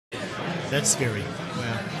That's scary.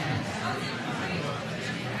 Well,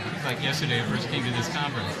 like yesterday, I first came to this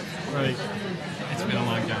conference. Right. It's been a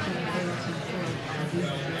long time.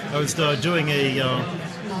 I was doing an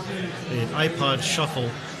iPod shuffle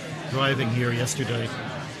driving here yesterday,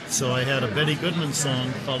 so I had a Benny Goodman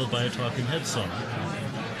song followed by a Talking Heads song.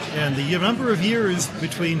 And the number of years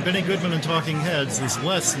between Benny Goodman and Talking Heads is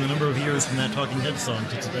less than the number of years from that Talking Heads song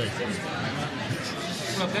to today.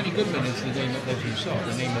 Well, Benny Goodman is the name of, as you saw,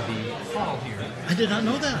 the name of the hall here. I did not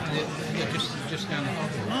know that. Yeah, just down the hall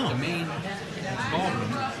here. Oh. The main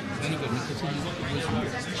ballroom, Benny Goodman, because he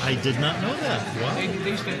was here. I did not know that. Wow. They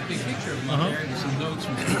used to have a big picture of him up there and some notes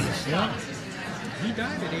from his. Yeah. He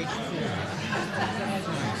died at age 4.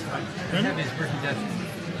 He Glenn? had his birthday death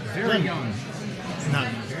very Glenn? young. Not.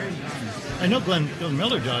 Very young. I know Glenn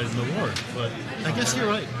Miller died in the war, but I guess you're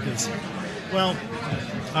right. Well,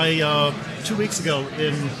 I 2 weeks ago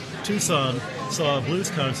in Tucson saw a blues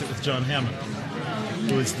concert with John Hammond,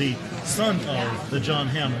 who is the son of the John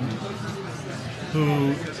Hammond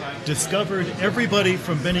who discovered everybody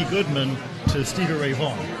from Benny Goodman to Stevie Ray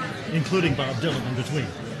Vaughan, including Bob Dylan in between.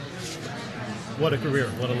 What a career,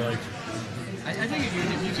 what a life. I think you're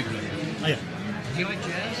into music later. Yeah. Do you like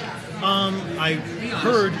jazz? I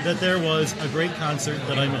heard that there was a great concert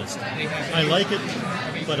that I missed. I like it,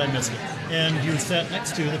 but I missed it. And you sat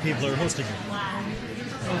next to the people who are hosting it.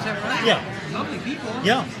 Oh, is that right? Yeah. Lovely people.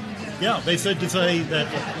 Yeah. Yeah, they said to say that.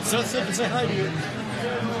 Seth said to say hi to you.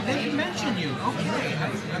 They mentioned you. Okay.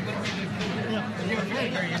 Yeah. You're very,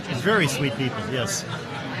 very interesting. Very sweet people, yes. Yeah.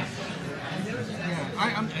 I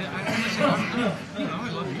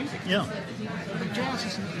love music. Yeah. But jazz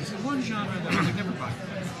is one genre that I would never buy.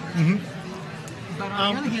 Mm-hmm. But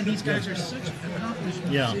on the other hand, these guys are such accomplished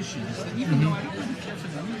musicians that even though I don't really care for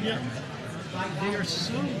the music, they are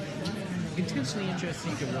so intensely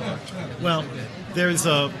interesting to watch. Well, there's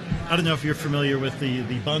I don't know if you're familiar with the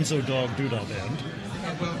Bonzo Dog Doodah Band.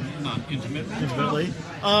 Well, not intimately. Intimately.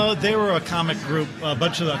 They were a comic group. A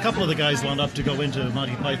couple of the guys wound up to go into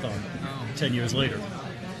Monty Python 10 years later.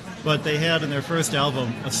 But they had in their first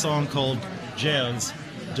album a song called Jazz,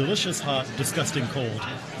 Delicious Hot, Disgusting Cold.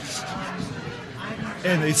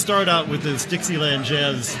 And they start out with this Dixieland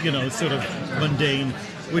jazz, sort of mundane,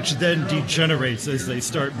 which then degenerates as they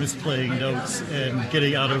start misplaying notes and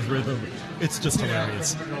getting out of rhythm. It's just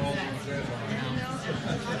hilarious.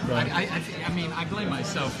 I blame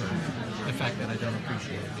myself for the fact that I don't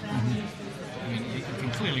appreciate it. Mm-hmm. I mean, you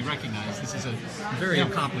can clearly recognize this is a very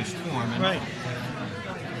accomplished form. And right.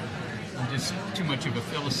 I'm just too much of a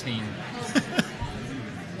Philistine.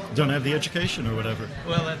 Don't have the education or whatever.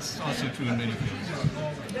 Well, that's also true in many fields.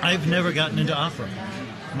 I've never gotten into opera.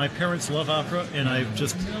 My parents love opera, and I've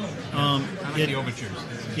just... I like the overtures.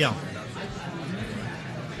 Yeah.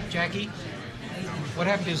 Jackie, what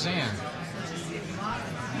happened to Zan?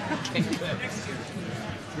 Okay, good.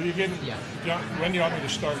 Will you get, when do you want me to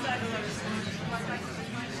start?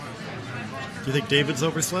 Do you think David's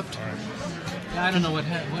overslept? I don't know what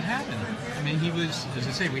happened. I mean, he was, as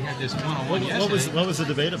I say, we had this one-on-one yesterday. What was the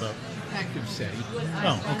debate about? Active SETI.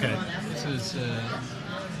 Oh, okay. This is,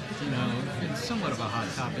 been somewhat of a hot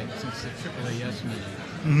topic since the AAAS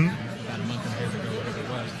meeting about a month and a half ago, whatever it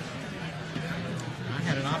was. I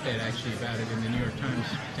had an op-ed actually about it in the New York Times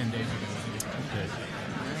 10 days ago. Okay.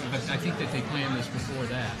 But I think that they planned this before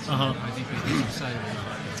that. So I think they decided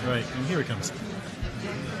about it. Right, and here it comes.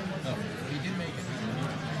 Oh, he did make it.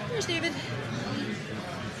 Here's David.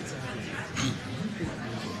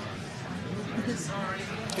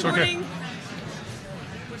 It's okay.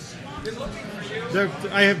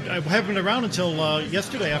 I haven't been around until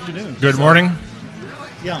yesterday afternoon. Good morning.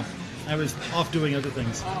 Yeah, I was off doing other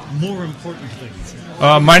things, more important things.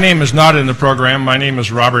 My name is not in the program. My name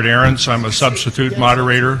is Robert Ahrens. I'm a substitute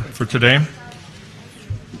moderator for today.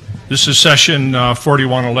 This is session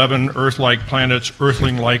 4111, Earth-like planets,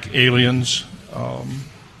 Earthling-like aliens.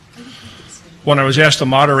 When I was asked to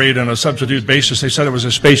moderate on a substitute basis, they said it was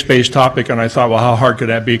a space-based topic, and I thought, well, how hard could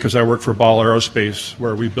that be? Because I work for Ball Aerospace,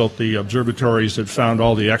 where we built the observatories that found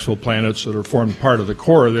all the exoplanets that are formed part of the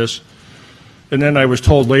core of this. And then I was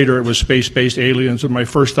told later it was space-based aliens, and my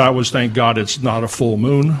first thought was, thank God it's not a full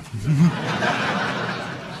moon.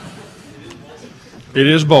 It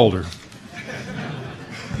is Boulder.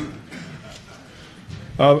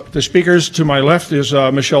 The speakers to my left is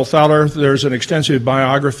Michelle Thaler. There's an extensive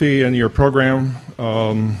biography in your program,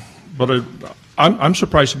 but I'm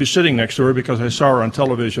surprised to be sitting next to her because I saw her on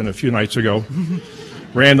television a few nights ago,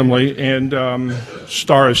 randomly, and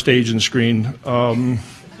star of stage and screen.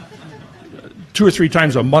 2 2 or 3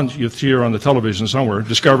 times a month you see her on the television somewhere,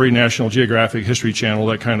 Discovery, National Geographic, History Channel,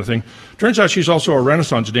 that kind of thing. Turns out she's also a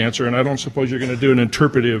Renaissance dancer, and I don't suppose you're going to do an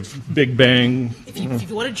interpretive Big Bang. If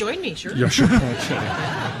you want to join me, sure. Yeah, sure.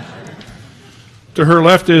 To her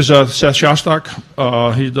left is Seth Shostak.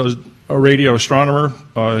 He does a radio astronomer.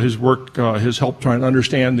 His work has helped try and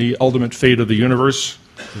understand the ultimate fate of the universe.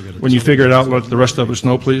 When you figure it out, let the rest of us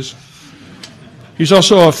know, please. He's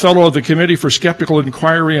also a fellow of the Committee for Skeptical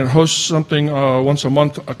Inquiry and hosts something once a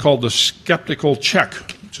month called the Skeptical Check,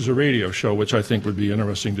 which is a radio show, which I think would be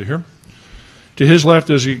interesting to hear. To his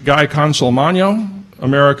left is Guy Consolmagno,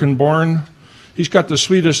 American-born. He's got the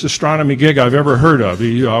sweetest astronomy gig I've ever heard of.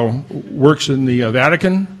 He works in the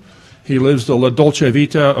Vatican. He lives the La Dolce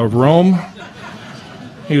Vita of Rome.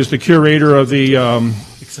 He was the curator of the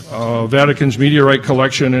Vatican's meteorite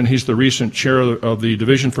collection, and he's the recent chair of the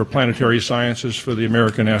Division for Planetary Sciences for the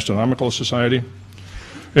American Astronomical Society.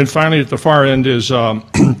 And finally, at the far end is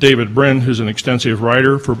David Brin, who's an extensive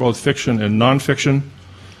writer for both fiction and nonfiction.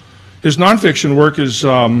 His nonfiction work is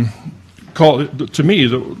called, to me,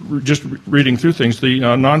 just reading through things, the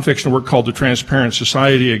nonfiction work called The Transparent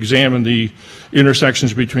Society examined the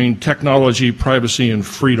intersections between technology, privacy, and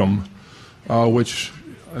freedom, which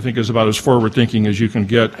I think is about as forward-thinking as you can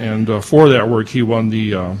get. And for that work, he won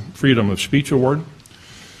the Freedom of Speech Award.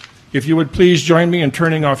 If you would please join me in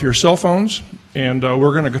turning off your cell phones, and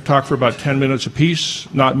we're going to talk for about 10 minutes apiece,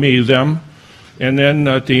 not me, them. And then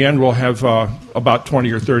at the end, we'll have about 20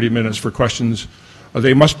 or 30 minutes for questions.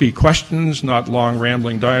 They must be questions, not long,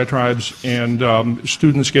 rambling diatribes, and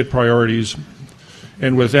students get priorities.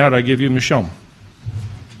 And with that, I give you Michelle.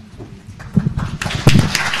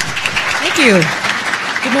 Thank you.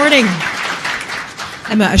 Good morning.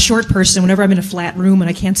 I'm a short person. Whenever I'm in a flat room and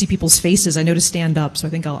I can't see people's faces, I know to stand up, so I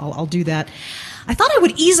think I'll do that. I thought I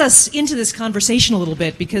would ease us into this conversation a little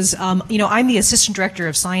bit because, I'm the Assistant Director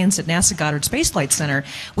of Science at NASA Goddard Space Flight Center.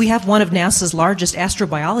 We have one of NASA's largest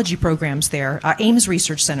astrobiology programs there. Ames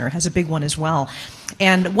Research Center has a big one as well.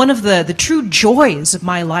 And one of the true joys of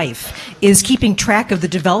my life is keeping track of the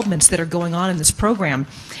developments that are going on in this program.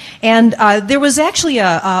 And there was actually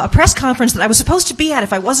a press conference that I was supposed to be at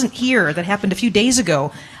if I wasn't here that happened a few days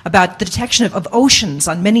ago about the detection of oceans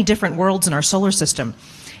on many different worlds in our solar system.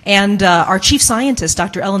 And our chief scientist,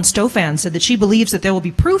 Dr. Ellen Stofan, said that she believes that there will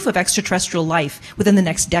be proof of extraterrestrial life within the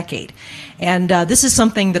next decade. And this is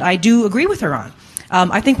something that I do agree with her on.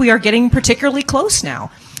 I think we are getting particularly close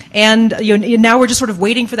now. And now we're just sort of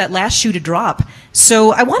waiting for that last shoe to drop.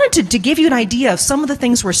 So I wanted to give you an idea of some of the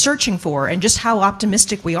things we're searching for and just how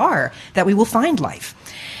optimistic we are that we will find life.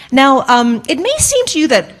 Now, it may seem to you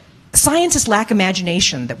that scientists lack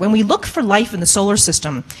imagination, that when we look for life in the solar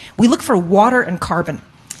system, we look for water and carbon.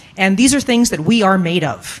 And these are things that we are made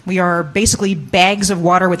of. We are basically bags of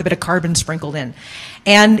water with a bit of carbon sprinkled in.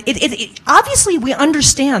 And obviously we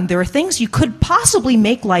understand there are things you could possibly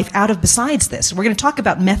make life out of besides this. We're going to talk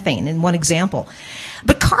about methane in one example.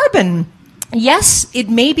 But carbon, yes, it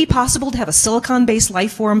may be possible to have a silicon-based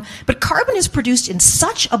life form, but carbon is produced in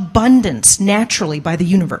such abundance naturally by the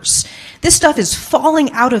universe. This stuff is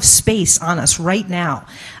falling out of space on us right now.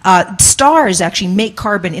 Stars actually make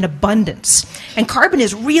carbon in abundance. And carbon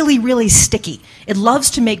is really, really sticky. It loves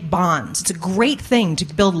to make bonds. It's a great thing to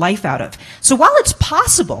build life out of. So while it's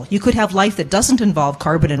possible you could have life that doesn't involve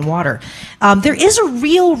carbon and water, there is a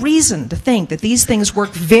real reason to think that these things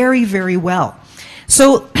work very, very well.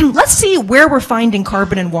 So let's see where we're finding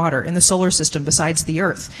carbon and water in the solar system besides the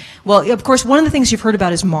Earth. Well, of course, one of the things you've heard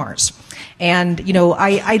about is Mars. And,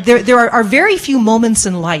 there are very few moments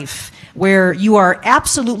in life where you are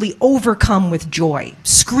absolutely overcome with joy,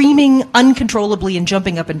 screaming uncontrollably and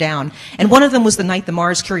jumping up and down. And one of them was the night the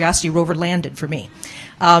Mars Curiosity rover landed for me.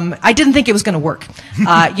 I didn't think it was going to work.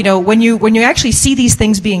 When you actually see these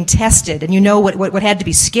things being tested and you know what had to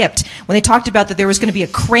be skipped, when they talked about that there was going to be a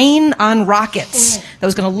crane on rockets that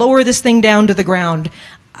was going to lower this thing down to the ground,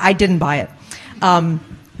 I didn't buy it.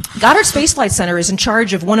 Goddard Space Flight Center is in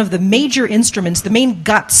charge of one of the major instruments, the main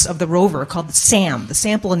guts of the rover, called the SAM, the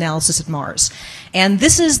Sample Analysis at Mars. And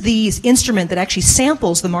this is the instrument that actually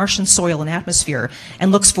samples the Martian soil and atmosphere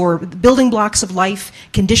and looks for building blocks of life,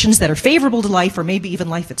 conditions that are favorable to life, or maybe even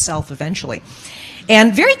life itself eventually.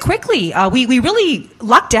 And very quickly, we really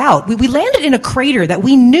lucked out. We landed in a crater that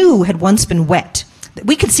we knew had once been wet.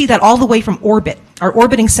 We could see that all the way from orbit. Our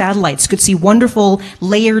orbiting satellites could see wonderful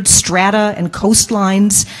layered strata and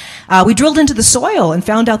coastlines. We drilled into the soil and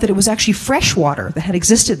found out that it was actually fresh water that had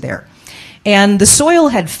existed there. And the soil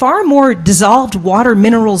had far more dissolved water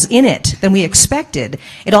minerals in it than we expected.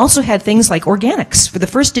 It also had things like organics, for the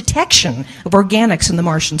first detection of organics in the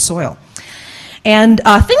Martian soil. And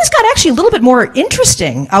things got actually a little bit more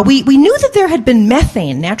interesting. We knew that there had been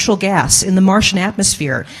methane, natural gas, in the Martian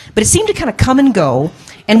atmosphere, but it seemed to kind of come and go,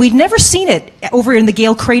 and we'd never seen it over in the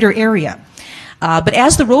Gale Crater area. But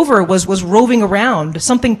as the rover was roving around,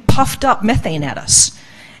 something puffed up methane at us,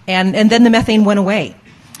 and then the methane went away.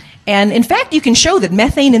 And in fact, you can show that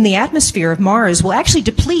methane in the atmosphere of Mars will actually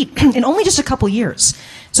deplete in only just a couple years.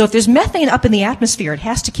 So if there's methane up in the atmosphere, it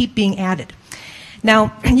has to keep being added.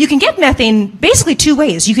 Now, you can get methane basically two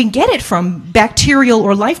ways. You can get it from bacterial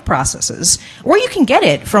or life processes, or you can get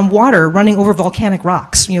it from water running over volcanic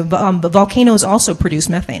rocks. Volcanoes also produce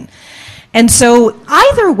methane. And so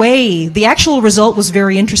either way, the actual result was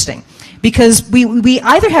very interesting, because we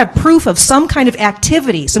either have proof of some kind of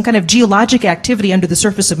activity, some kind of geologic activity under the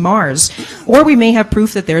surface of Mars, or we may have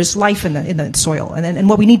proof that there's life in the soil. And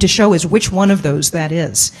what we need to show is which one of those that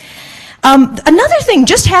is. Another thing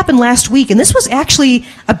just happened last week, and this was actually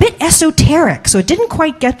a bit esoteric, so it didn't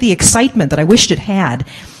quite get the excitement that I wished it had.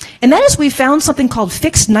 And that is, we found something called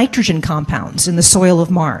fixed nitrogen compounds in the soil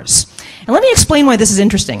of Mars. And let me explain why this is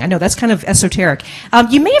interesting. I know that's kind of esoteric.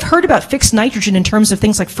 You may have heard about fixed nitrogen in terms of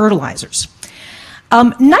things like fertilizers.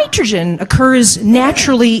 Nitrogen occurs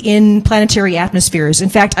naturally in planetary atmospheres. In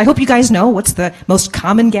fact, I hope you guys know what's the most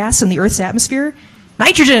common gas in the Earth's atmosphere.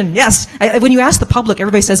 Nitrogen, yes. When you ask the public,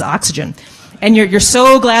 everybody says oxygen. And you're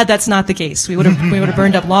so glad that's not the case. We would have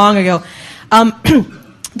burned up long ago.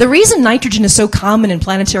 The reason nitrogen is so common in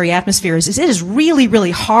planetary atmospheres is it is really,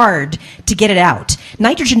 really hard to get it out.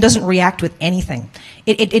 Nitrogen doesn't react with anything.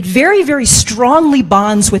 It very, very strongly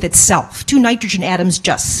bonds with itself. Two nitrogen atoms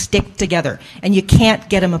just stick together, and you can't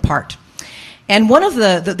get them apart. And one of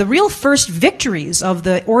the real first victories of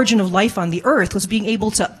the origin of life on the Earth was being able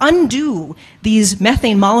to undo these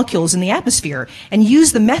methane molecules in the atmosphere and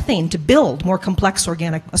use the methane to build more complex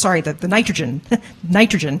the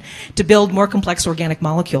nitrogen to build more complex organic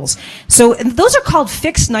molecules. So those are called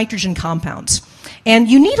fixed nitrogen compounds. And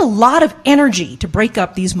you need a lot of energy to break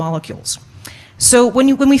up these molecules. So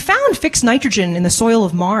when we found fixed nitrogen in the soil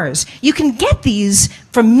of Mars, you can get these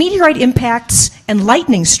from meteorite impacts and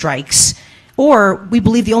lightning strikes. Or we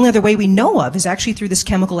believe the only other way we know of is actually through this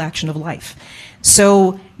chemical action of life.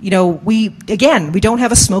 So, we don't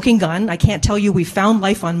have a smoking gun. I can't tell you we found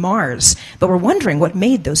life on Mars, but we're wondering what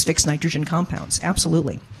made those fixed nitrogen compounds.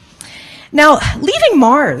 Absolutely. Now, leaving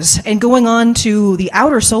Mars and going on to the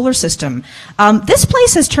outer solar system, this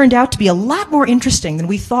place has turned out to be a lot more interesting than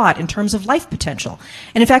we thought in terms of life potential.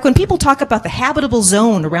 And in fact, when people talk about the habitable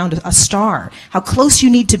zone around a star, how close you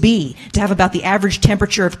need to be to have about the average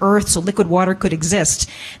temperature of Earth so liquid water could exist,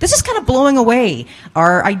 this is kind of blowing away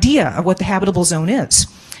our idea of what the habitable zone is.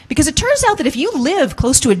 Because it turns out that if you live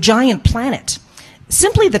close to a giant planet,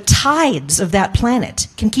 simply the tides of that planet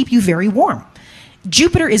can keep you very warm.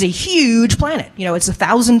 Jupiter is a huge planet. It's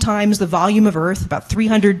 1,000 times the volume of Earth, about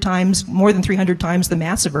 300 times, more than 300 times the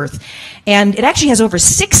mass of Earth. And it actually has over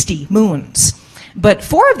 60 moons. But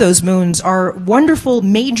 4 of those moons are wonderful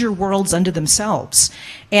major worlds unto themselves.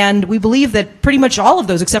 And we believe that pretty much all of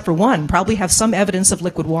those, except for one, probably have some evidence of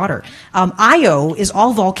liquid water. Io is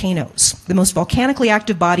all volcanoes, the most volcanically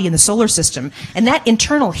active body in the solar system. And that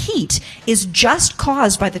internal heat is just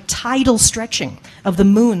caused by the tidal stretching of the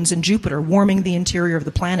moons in Jupiter, warming the interior of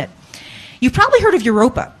the planet. You've probably heard of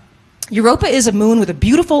Europa. Europa is a moon with a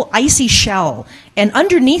beautiful icy shell, and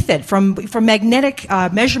underneath it, from magnetic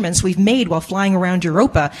measurements we've made while flying around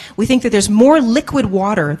Europa, we think that there's more liquid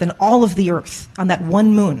water than all of the Earth on that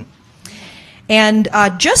one moon. And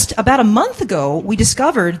just about a month ago, we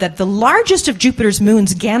discovered that the largest of Jupiter's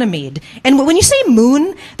moons, Ganymede, and when you say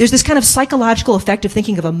moon, there's this kind of psychological effect of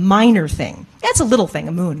thinking of a minor thing. That's a little thing,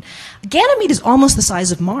 a moon. Ganymede is almost the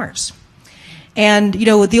size of Mars. And,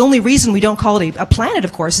 the only reason we don't call it a planet,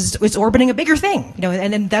 of course, is it's orbiting a bigger thing,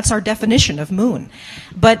 and that's our definition of moon.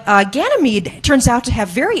 But Ganymede turns out to have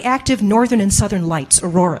very active northern and southern lights,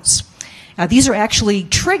 auroras. These are actually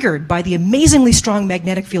triggered by the amazingly strong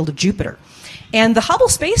magnetic field of Jupiter. And the Hubble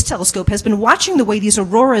Space Telescope has been watching the way these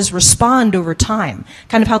auroras respond over time,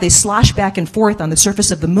 kind of how they slosh back and forth on the surface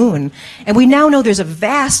of the moon. And we now know there's a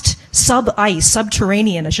vast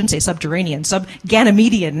subterranean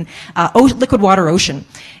sub-Ganymedian liquid water ocean.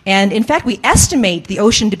 And in fact, we estimate the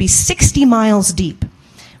ocean to be 60 miles deep,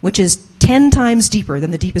 which is 10 times deeper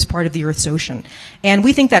than the deepest part of the Earth's ocean. And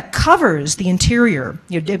we think that covers the interior,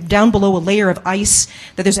 down below a layer of ice,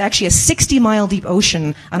 that there's actually a 60-mile deep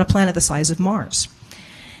ocean on a planet the size of Mars.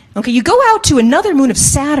 Okay, you go out to another moon of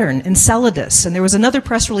Saturn, Enceladus, and there was another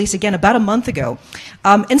press release again about a month ago.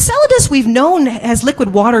 Enceladus we've known has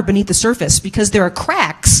liquid water beneath the surface because there are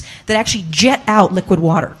cracks that actually jet out liquid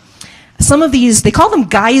water. some of these, they call them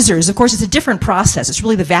geysers. Of course, it's a different process. It's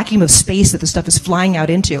really the vacuum of space that the stuff is flying out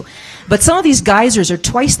into. But some of these geysers are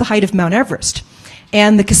twice the height of Mount Everest.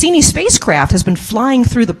 And the Cassini spacecraft has been flying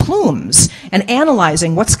through the plumes and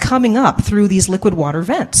analyzing what's coming up through these liquid water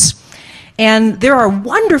vents. And there are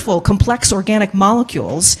wonderful, complex organic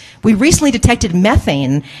molecules. We recently detected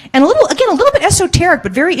methane. And a little bit esoteric,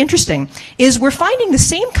 but very interesting, is we're finding the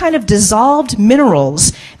same kind of dissolved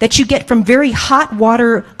minerals that you get from very hot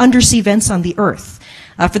water undersea vents on the Earth.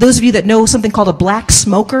 For those of you that know something called a black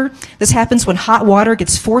smoker, this happens when hot water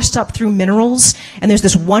gets forced up through minerals, and there's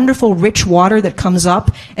this wonderful rich water that comes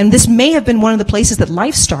up, and this may have been one of the places that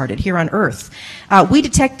life started here on Earth. We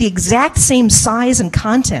detect the exact same size and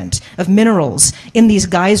content of minerals in these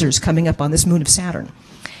geysers coming up on this moon of Saturn.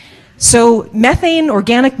 So methane,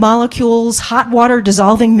 organic molecules, hot water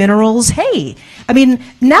dissolving minerals, hey, I mean,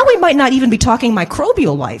 now we might not even be talking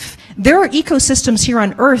microbial life. There are ecosystems here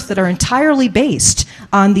on Earth that are entirely based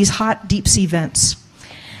on these hot deep sea vents.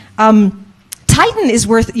 Titan is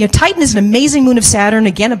Titan is an amazing moon of Saturn,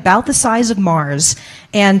 again about the size of Mars,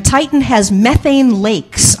 and Titan has methane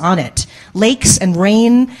lakes on it. Lakes and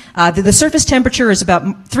rain. The surface temperature is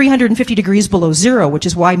about 350 degrees below zero, which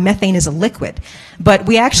is why methane is a liquid. But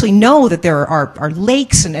we actually know that there are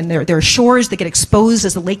lakes and there are shores that get exposed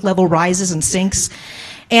as the lake level rises and sinks.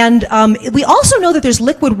 And we also know that there's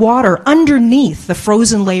liquid water underneath the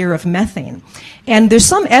frozen layer of methane. And there's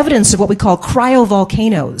some evidence of what we call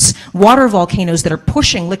cryovolcanoes, water volcanoes that are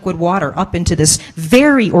pushing liquid water up into this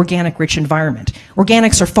very organic-rich environment.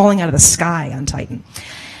 Organics are falling out of the sky on Titan.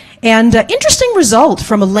 And interesting result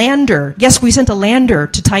from a lander. Yes, we sent a lander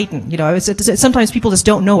to Titan. You know, sometimes people just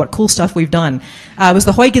don't know what cool stuff we've done. It was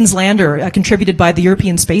the Huygens lander contributed by the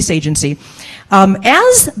European Space Agency.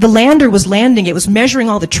 As the lander was landing, it was measuring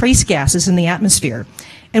all the trace gases in the atmosphere.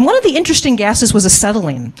 And one of the interesting gases was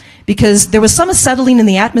acetylene, because there was some acetylene in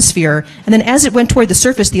the atmosphere, and then as it went toward the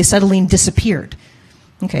surface, the acetylene disappeared.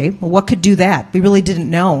 Okay, well, what could do that? We really didn't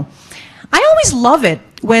know. I always love it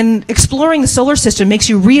when exploring the solar system makes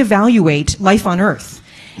you reevaluate life on Earth.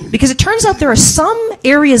 Because it turns out there are some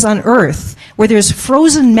areas on Earth where there's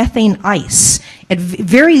frozen methane ice at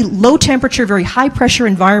very low temperature, very high pressure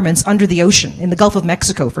environments under the ocean, in the Gulf of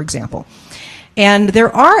Mexico, for example. And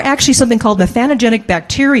there are actually something called methanogenic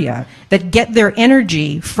bacteria that get their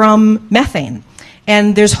energy from methane.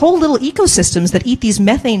 And there's whole little ecosystems that eat these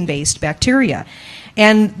methane-based bacteria.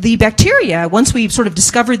 And the bacteria, once we've sort of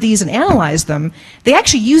discovered these and analyzed them, they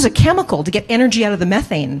actually use a chemical to get energy out of the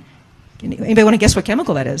methane. Anybody want to guess what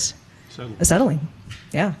chemical that is? Acetylene.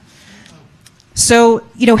 Yeah. So,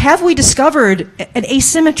 you know, have we discovered an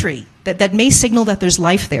asymmetry that may signal that there's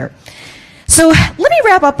life there? So let me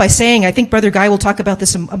wrap up by saying, I think Brother Guy will talk about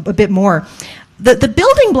this a bit more. The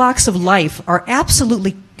building blocks of life are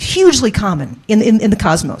absolutely hugely common in the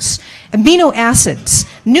cosmos. Amino acids,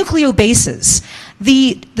 nucleobases.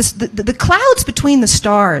 The clouds between the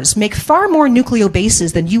stars make far more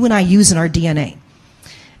nucleobases than you and I use in our DNA.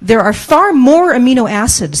 There are far more amino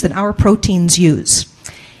acids than our proteins use.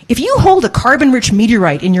 If you hold a carbon-rich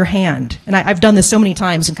meteorite in your hand, and I've done this so many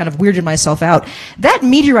times and kind of weirded myself out, that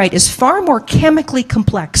meteorite is far more chemically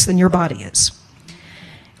complex than your body is.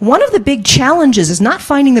 One of the big challenges is not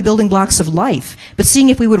finding the building blocks of life, but seeing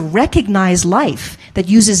if we would recognize life that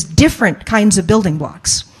uses different kinds of building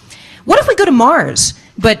blocks. What if we go to Mars,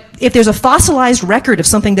 but if there's a fossilized record of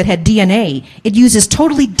something that had DNA, it uses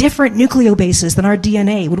totally different nucleobases than our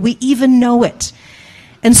DNA? Would we even know it?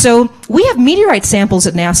 And so we have meteorite samples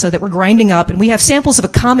at NASA that we're grinding up, and we have samples of a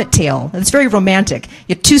comet tail, and it's very romantic.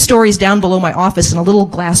 Yet 2 stories down below my office in a little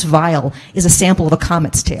glass vial is a sample of a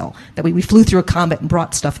comet's tail, that we flew through a comet and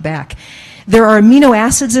brought stuff back. There are amino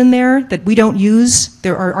acids in there that we don't use.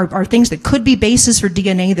 There are things that could be bases for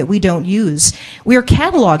DNA that we don't use. We are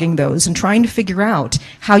cataloging those and trying to figure out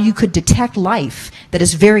how you could detect life that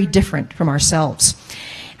is very different from ourselves.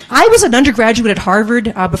 I was an undergraduate at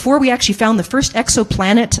Harvard. Before we actually found the first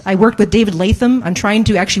exoplanet, I worked with David Latham on trying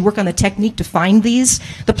to actually work on the technique to find these.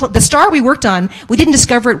 The star we worked on, we didn't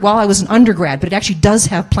discover it while I was an undergrad, but it actually does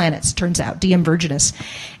have planets, turns out, DM Virginis.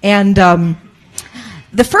 And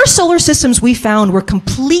the first solar systems we found were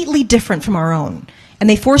completely different from our own, and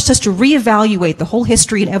they forced us to reevaluate the whole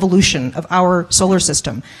history and evolution of our solar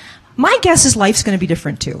system. My guess is life's going to be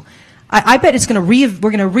different too. I bet we're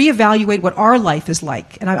going to reevaluate what our life is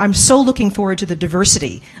like, and I'm so looking forward to the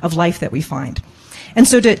diversity of life that we find. And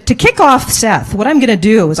so to kick off, Seth, what I'm going to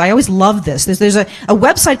do is, I always love this. There's a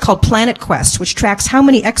website called Planet Quest, which tracks how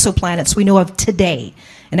many exoplanets we know of today.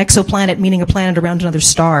 An exoplanet meaning a planet around another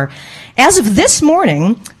star. As of this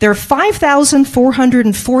morning, there are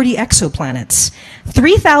 5,440 exoplanets.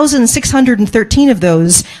 3,613 of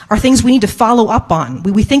those are things we need to follow up on.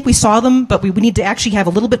 We think we saw them, but we need to actually have a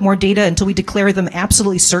little bit more data until we declare them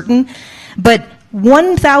absolutely certain. But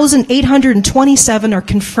 1,827 are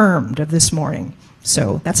confirmed of this morning.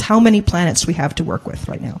 So that's how many planets we have to work with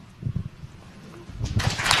right now.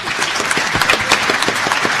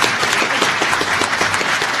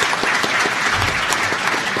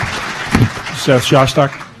 Seth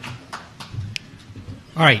Shostak.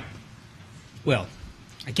 All right. Well,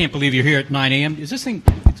 I can't believe you're here at 9 a.m. Does this thing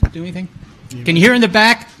do anything? Can you hear in the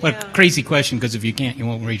back? What a crazy question, because if you can't, you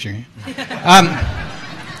won't raise your hand.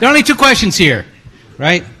 There are only two questions here,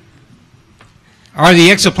 right? Are the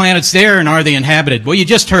exoplanets there, and are they inhabited? Well, you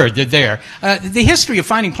just heard they're there. The history of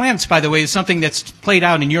finding planets, by the way, is something that's played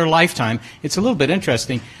out in your lifetime. It's a little bit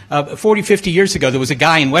interesting. 40, 50 years ago, there was a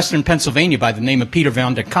guy in western Pennsylvania by the name of Peter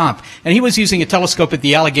van der Kamp, and he was using a telescope at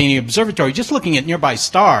the Allegheny Observatory, just looking at nearby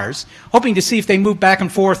stars, hoping to see if they moved back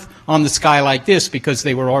and forth on the sky like this, because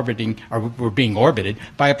they were orbiting, or were being orbited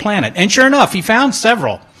by a planet. And sure enough, he found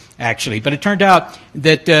several, actually, but it turned out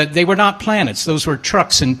that they were not planets. Those were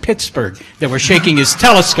trucks in Pittsburgh that were shaking his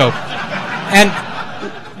telescope. And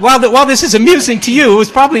while this is amusing to you, it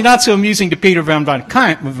was probably not so amusing to Peter van der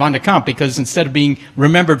Kamp, because instead of being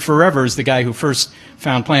remembered forever as the guy who first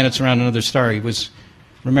found planets around another star, he was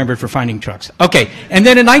remembered for finding trucks. Okay, and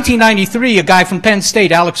then in 1993, a guy from Penn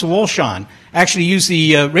State, Alex Wolshon, actually used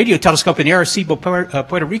the radio telescope in Arecibo,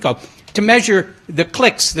 Puerto Rico, to measure the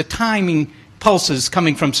clicks, the timing pulses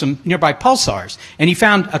coming from some nearby pulsars, and he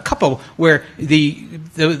found a couple where the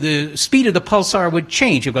speed of the pulsar would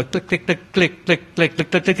change. It would go click, click, click, click, click, click,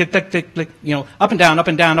 click, click, click, click, click, click, you know, up and down, up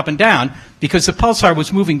and down, up and down, because the pulsar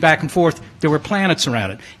was moving back and forth. There were planets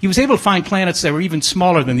around it. He was able to find planets that were even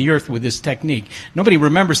smaller than the Earth with this technique. Nobody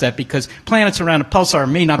remembers that, because planets around a pulsar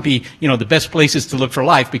may not be, you know, the best places to look for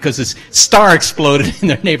life, because this star exploded in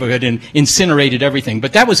their neighborhood and incinerated everything.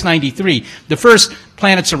 But that was 93. The first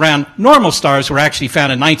planets around normal stars were actually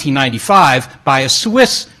found in 1995 by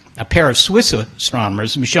a pair of Swiss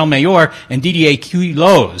astronomers, Michel Mayor and Didier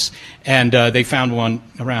Queloz, and they found one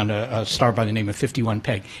around a star by the name of 51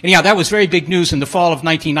 Peg. Anyhow, that was very big news in the fall of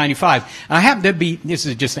 1995. And I happened to be, this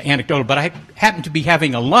is just an anecdotal, but I happened to be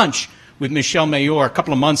having a lunch with Michel Mayor a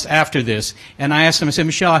couple of months after this, and I asked him, I said,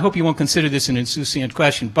 Michel, I hope you won't consider this an insouciant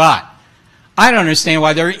question, but I don't understand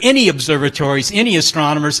why there are any observatories, any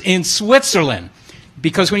astronomers in Switzerland.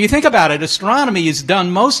 Because when you think about it, astronomy is done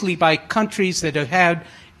mostly by countries that have had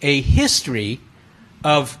a history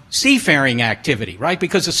of seafaring activity, right?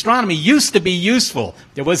 Because astronomy used to be useful.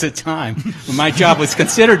 There was a time when my job was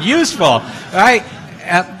considered useful, right?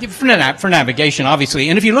 For navigation, obviously.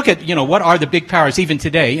 And if you look at, you know, what are the big powers even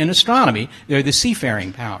today in astronomy, they're the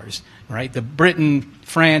seafaring powers, right? The Britain,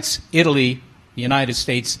 France, Italy, the United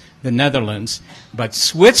States, the Netherlands. But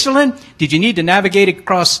Switzerland, did you need to navigate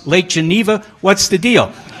across Lake Geneva? What's the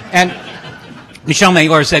deal? And Michel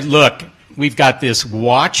Mayor said, look, we've got this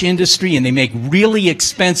watch industry, and they make really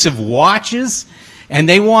expensive watches, and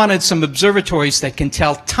they wanted some observatories that can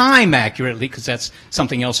tell time accurately, because that's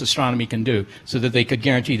something else astronomy can do, so that they could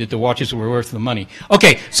guarantee that the watches were worth the money.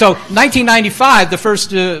 Okay, so 1995, the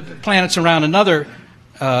first planets around another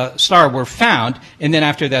star were found, and then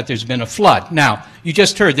after that there's been a flood. Now, you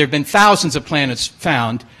just heard there have been thousands of planets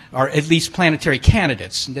found, or at least planetary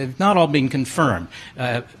candidates. They've not all been confirmed.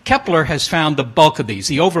 Kepler has found the bulk of these,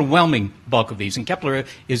 the overwhelming bulk of these, and Kepler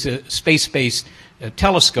is a space-based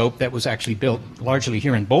telescope that was actually built largely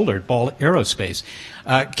here in Boulder, Ball Aerospace.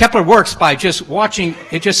 Kepler works by just watching,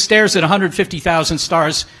 it just stares at 150,000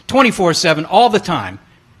 stars 24/7 all the time.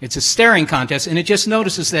 It's a staring contest, and it just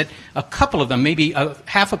notices that a couple of them, maybe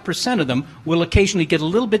 0.5% of them, will occasionally get a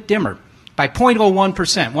little bit dimmer by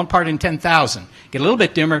 0.01%, 1 part in 10,000. Get a little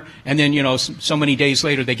bit dimmer, and then, you know, so many days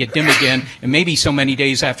later they get dim again, and maybe so many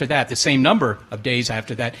days after that, the same number of days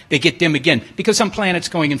after that, they get dim again, because some planet's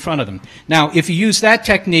going in front of them. Now, if you use that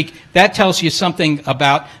technique, that tells you something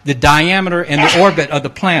about the diameter and the orbit of the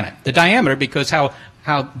planet. The diameter, because how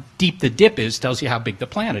deep the dip is tells you how big the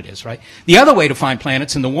planet is, right? The other way to find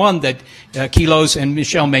planets, and the one that Queloz and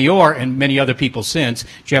Michel Mayor and many other people since,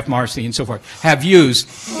 Jeff Marcy and so forth, have used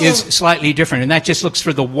is slightly different, and that just looks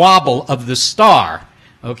for the wobble of the star,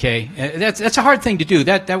 Okay, that's a hard thing to do.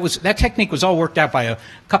 That technique was all worked out by a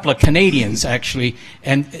couple of Canadians actually,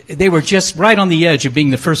 and they were just right on the edge of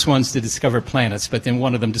being the first ones to discover planets. But then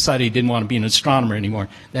one of them decided he didn't want to be an astronomer anymore.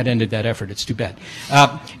 That ended that effort. It's too bad.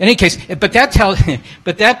 In any case, but that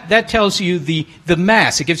tells you the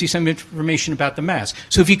mass. It gives you some information about the mass.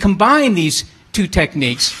 So if you combine these two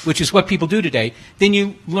techniques, which is what people do today, then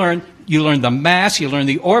you learn the mass, you learn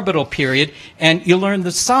the orbital period, and you learn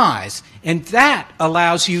the size. And that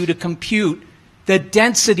allows you to compute the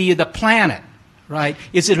density of the planet, right?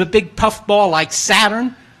 Is it a big puff ball like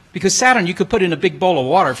Saturn? Because Saturn, you could put in a big bowl of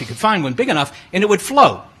water if you could find one big enough, and it would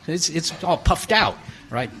float. It's all puffed out,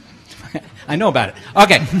 right? I know about it.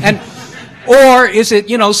 Okay, or is it,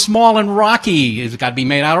 small and rocky? It's got to be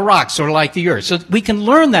made out of rock, sort of like the Earth. So we can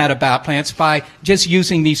learn that about planets by just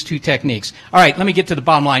using these two techniques. All right, let me get to the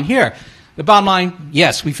bottom line here. The bottom line,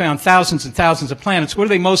 yes, we found thousands and thousands of planets. What are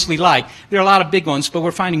they mostly like? There are a lot of big ones, but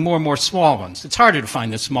we're finding more and more small ones. It's harder to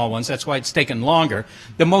find the small ones. That's why it's taken longer.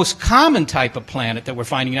 The most common type of planet that we're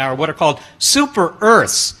finding now are what are called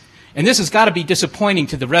super-Earths. And this has got to be disappointing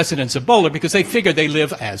to the residents of Boulder because they figure they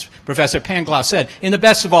live, as Professor Pangloss said, in the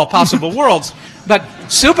best of all possible worlds. But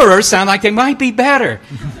super-Earths sound like they might be better.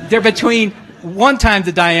 They're between 1 time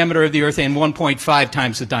the diameter of the Earth and 1.5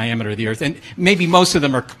 times the diameter of the Earth. And maybe most of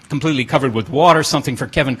them are completely covered with water, something for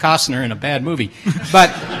Kevin Costner in a bad movie. But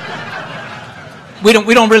we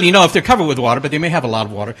don't really know if they're covered with water, but they may have a lot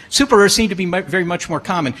of water. Super-Earths seem to be very much more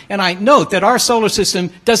common. And I note that our solar system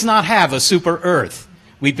does not have a super-Earth.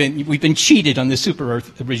 We've been cheated on the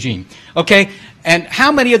super-Earth regime. Okay? And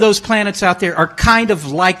how many of those planets out there are kind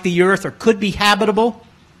of like the Earth or could be habitable?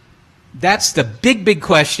 That's the big, big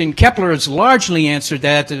question. Kepler has largely answered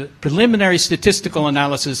that. The preliminary statistical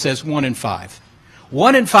analysis says 1 in 5.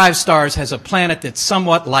 1 in 5 stars has a planet that's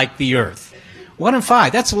somewhat like the Earth. 1 in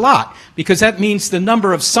 5, that's a lot, because that means the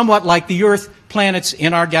number of somewhat like the Earth planets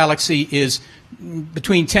in our galaxy is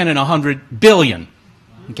between 10 and 100 billion.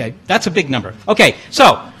 Okay, that's a big number. Okay,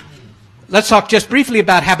 so let's talk just briefly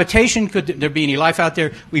about habitation. Could there be any life out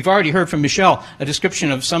there? We've already heard from Michelle a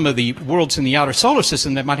description of some of the worlds in the outer solar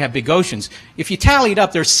system that might have big oceans. If you tally it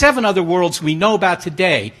up, there are 7 other worlds we know about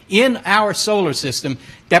today in our solar system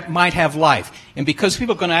that might have life. And because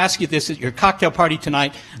people are going to ask you this at your cocktail party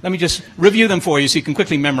tonight, let me just review them for you so you can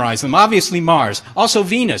quickly memorize them. Obviously, Mars. Also,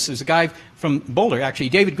 Venus. There's a guy from Boulder, actually,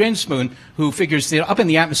 David Grinspoon, who figures that up in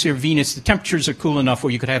the atmosphere of Venus, the temperatures are cool enough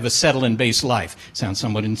where you could have a settle-in-base life. Sounds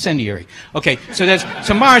somewhat incendiary. Okay,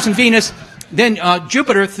 so Mars and Venus. Then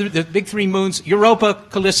Jupiter, the big 3 moons, Europa,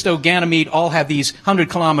 Callisto, Ganymede, all have these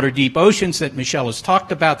 100-kilometer deep oceans that Michelle has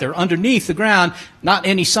talked about. They're underneath the ground, not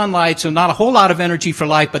any sunlight, so not a whole lot of energy for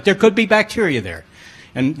life, but there could be bacteria there.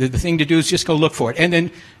 And the thing to do is just go look for it. And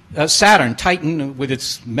then Saturn, Titan with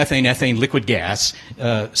its methane, ethane, liquid gas,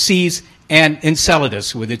 seas, and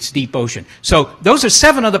Enceladus with its deep ocean. So those are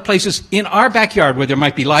 7 other places in our backyard where there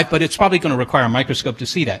might be life, but it's probably going to require a microscope to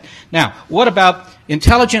see that. Now, what about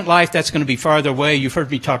intelligent life? That's going to be farther away. You've heard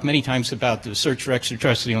me talk many times about the search for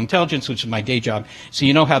extraterrestrial intelligence, which is my day job. So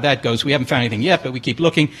you know how that goes. We haven't found anything yet, but we keep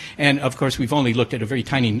looking. And, of course, we've only looked at a very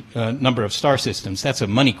tiny number of star systems. That's a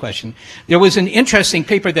money question. There was an interesting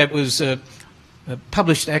paper that was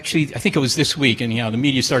published, actually, I think it was this week, and the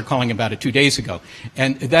media started calling about it 2 days ago.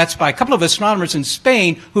 And that's by a couple of astronomers in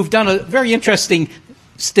Spain who've done a very interesting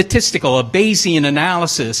statistical, a Bayesian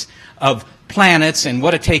analysis of planets and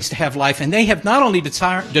what it takes to have life. And they have not only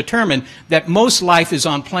determined that most life is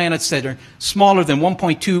on planets that are smaller than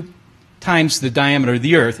 1.2 times the diameter of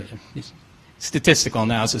the Earth. Statistical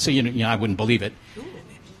analysis, so I wouldn't believe it.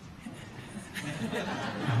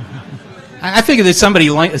 I figure there's somebody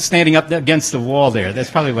standing up against the wall there. That's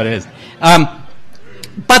probably what it is.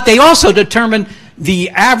 But they also determine the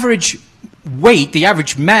average weight, the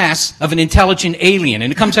average mass of an intelligent alien,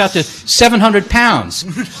 and it comes out to 700 pounds.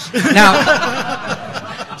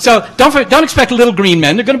 Now, so don't expect little green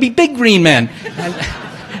men. They're going to be big green men.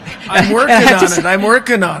 I'm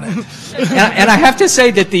working on it. And I have to say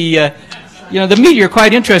that the media are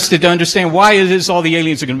quite interested to understand why it is all the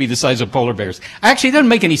aliens are going to be the size of polar bears. Actually, it doesn't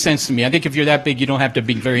make any sense to me. I think if you're that big, you don't have to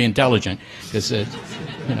be very intelligent, because,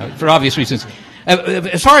 for obvious reasons.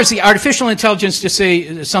 As far as the artificial intelligence, to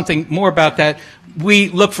say something more about that, we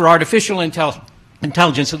look for artificial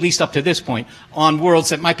intelligence, at least up to this point, on worlds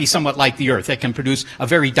that might be somewhat like the Earth, that can produce a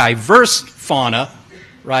very diverse fauna,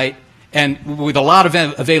 right? And with a lot of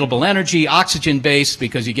available energy, oxygen-based,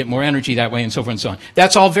 because you get more energy that way, and so forth and so on.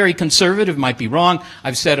 That's all very conservative, might be wrong.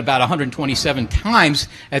 I've said about 127 times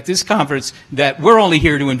at this conference that we're only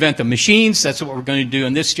here to invent the machines. That's what we're going to do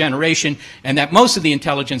in this generation, and that most of the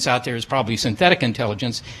intelligence out there is probably synthetic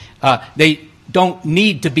intelligence. don't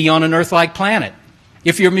need to be on an Earth-like planet.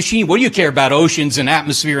 If you're a machine, what do you care about oceans and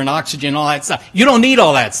atmosphere and oxygen and all that stuff? You don't need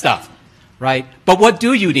all that stuff, right? But what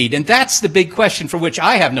do you need? And that's the big question for which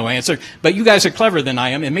I have no answer. But you guys are cleverer than I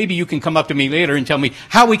am, and maybe you can come up to me later and tell me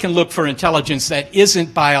how we can look for intelligence that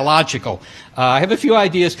isn't biological. I have a few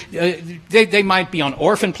ideas. They might be on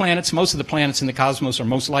orphan planets. Most of the planets in the cosmos are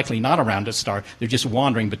most likely not around a star. They're just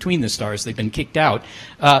wandering between the stars. They've been kicked out.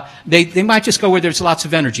 They might just go where there's lots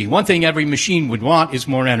of energy. One thing every machine would want is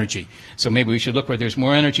more energy. So maybe we should look where there's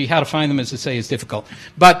more energy. How to find them, as I say, is difficult.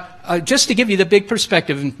 But just to give you the big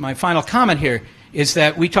perspective, and my final comment here is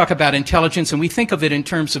that we talk about intelligence, and we think of it in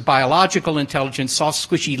terms of biological intelligence, soft,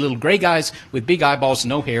 squishy little gray guys with big eyeballs,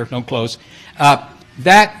 no hair, no clothes.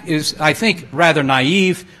 That is, I think, rather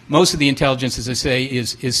naive. Most of the intelligence, as I say,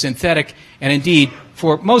 is synthetic. And indeed,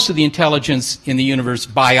 for most of the intelligence in the universe,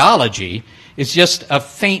 biology is just a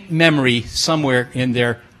faint memory somewhere in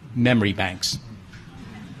their memory banks.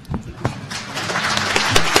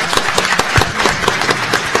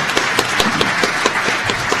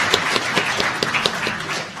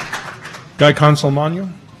 Guy Consolmagno?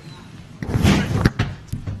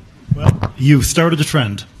 Well, you've started a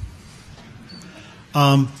trend.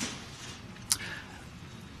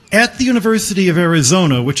 At the University of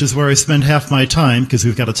Arizona, which is where I spend half my time because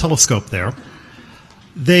we've got a telescope there,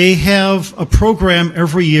 they have a program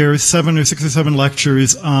every year, 6 or 7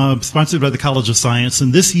 lectures, sponsored by the College of Science,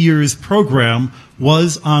 and this year's program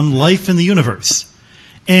was on life in the universe.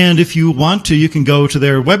 And if you want to, you can go to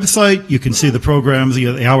their website, you can see the programs,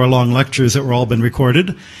 the hour-long lectures that were all been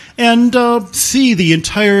recorded, and see the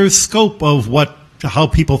entire scope of how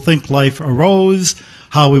people think life arose,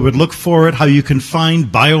 how we would look for it, how you can find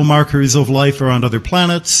biomarkers of life around other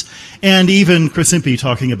planets, and even Chris Impey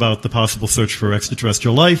talking about the possible search for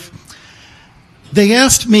extraterrestrial life. They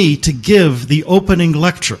asked me to give the opening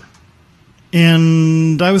lecture,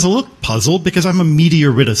 and I was a little puzzled because I'm a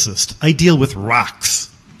meteoriticist. I deal with rocks.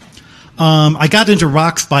 I got into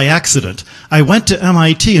rocks by accident. I went to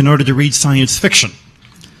MIT in order to read science fiction.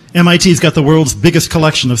 MIT's got the world's biggest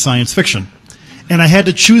collection of science fiction. And I had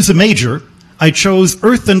to choose a major. I chose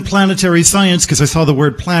Earth and Planetary Science because I saw the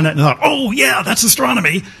word planet and I thought, oh yeah, that's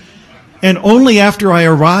astronomy. And only after I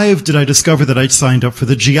arrived did I discover that I'd signed up for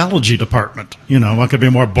the geology department. You know, what could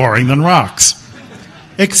be more boring than rocks?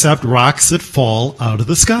 Except rocks that fall out of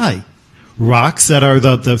the sky. Rocks that are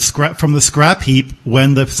the scrap from the scrap heap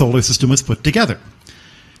when the solar system was put together.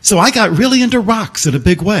 So I got really into rocks in a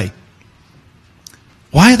big way.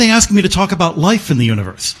 Why are they asking me to talk about life in the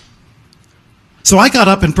universe? So I got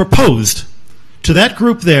up and proposed to that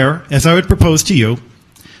group there, as I would propose to you,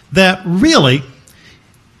 that really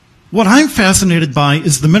what I'm fascinated by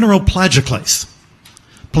is the mineral plagioclase.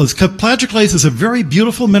 Plagioclase is a very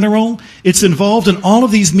beautiful mineral. It's involved in all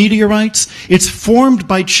of these meteorites. It's formed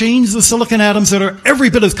by chains of silicon atoms that are every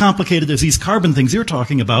bit as complicated as these carbon things you're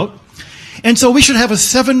talking about. And so we should have a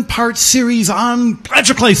 7-part series on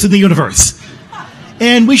plagioclase in the universe.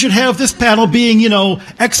 And we should have this panel being,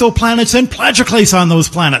 exoplanets and plagioclase on those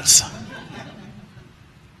planets.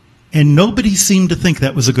 And nobody seemed to think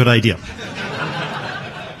that was a good idea.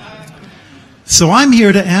 So I'm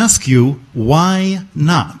here to ask you, why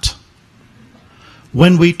not?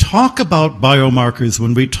 When we talk about biomarkers,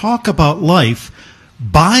 when we talk about life,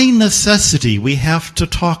 by necessity we have to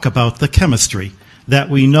talk about the chemistry that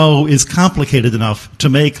we know is complicated enough to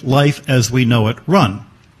make life as we know it run.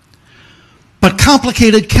 But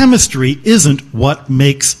complicated chemistry isn't what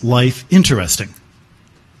makes life interesting.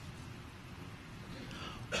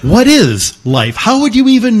 What is life? How would you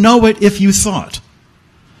even know it if you saw it?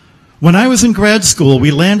 When I was in grad school, we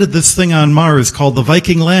landed this thing on Mars called the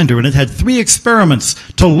Viking Lander, and it had 3 experiments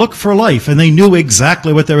to look for life, and they knew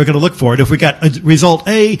exactly what they were going to look for. And if we got result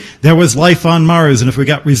A, there was life on Mars, and if we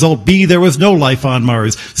got result B, there was no life on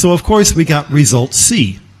Mars. So, of course, we got result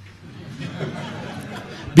C.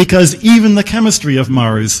 Because even the chemistry of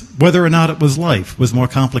Mars, whether or not it was life, was more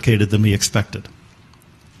complicated than we expected.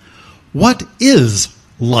 What is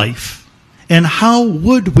life? And how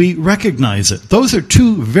would we recognize it? Those are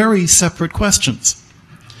 2 very separate questions.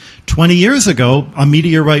 20 years ago, a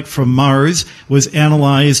meteorite from Mars was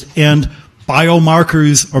analyzed, and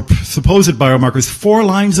biomarkers, or supposed biomarkers, 4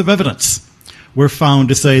 lines of evidence were found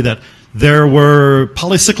to say that there were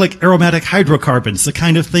polycyclic aromatic hydrocarbons, the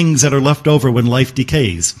kind of things that are left over when life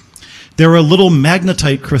decays. There are little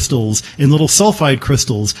magnetite crystals and little sulfide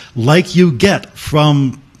crystals like you get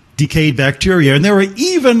from decayed bacteria. And there were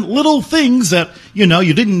even little things that, you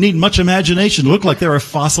didn't need much imagination to look like they were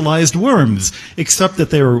fossilized worms, except that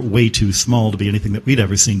they were way too small to be anything that we'd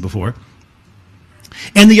ever seen before.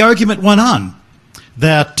 And the argument went on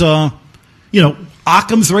that You know,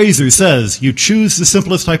 Occam's razor says you choose the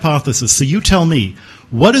simplest hypothesis. So you tell me,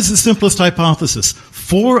 what is the simplest hypothesis?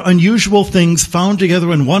 4 unusual things found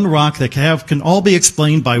together in one rock that can all be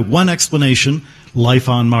explained by one explanation, life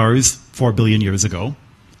on Mars 4 billion years ago.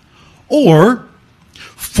 Or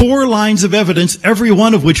 4 lines of evidence, every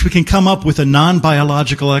one of which we can come up with a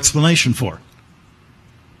non-biological explanation for.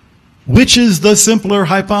 Which is the simpler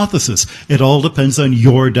hypothesis? It all depends on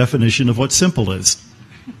your definition of what simple is.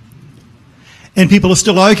 And people are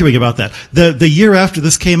still arguing about that. The year after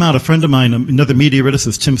this came out, a friend of mine, another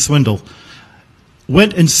meteoriticist, Tim Swindle,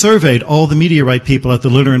 went and surveyed all the meteorite people at the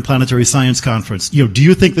Lunar and Planetary Science Conference. You know, do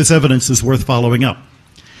you think this evidence is worth following up?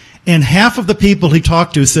 And half of the people he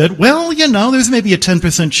talked to said, well, you know, there's maybe a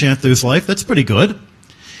 10% chance there's life. That's pretty good.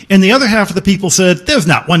 And the other half of the people said, there's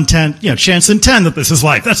not chance in 10 that this is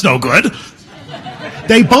life. That's no good.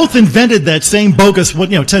 They both invented that same bogus,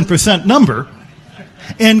 10% number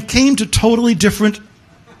and came to totally different.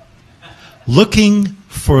 Looking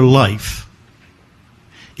for life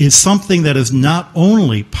is something that is not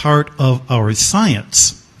only part of our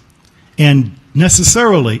science and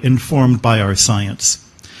necessarily informed by our science,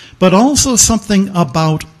 but also something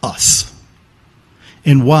about us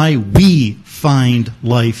and why we find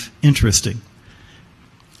life interesting.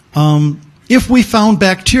 If we found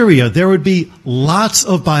bacteria, there would be lots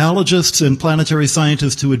of biologists and planetary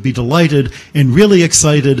scientists who would be delighted and really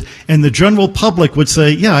excited, and the general public would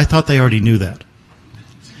say, yeah, I thought they already knew that.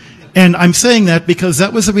 And I'm saying that because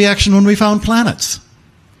that was the reaction when we found planets.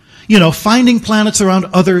 You know, finding planets around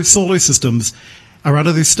other solar systems, around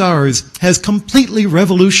other stars, has completely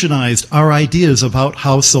revolutionized our ideas about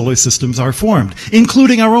how solar systems are formed,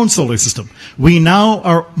 including our own solar system. We now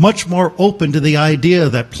are much more open to the idea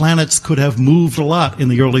that planets could have moved a lot in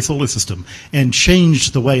the early solar system and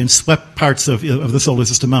changed the way and swept parts of the solar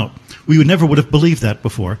system out. We never would have believed that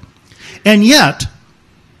before. And yet,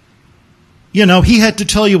 you know, he had to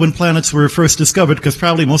tell you when planets were first discovered, because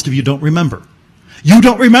probably most of you don't remember. You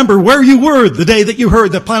don't remember where you were the day that you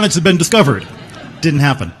heard that planets had been discovered. Didn't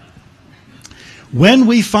happen. When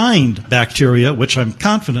we find bacteria, which I'm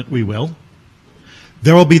confident we will,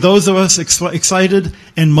 there will be those of us excited,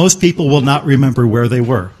 and most people will not remember where they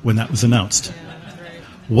were when that was announced.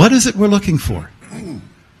 What is it we're looking for?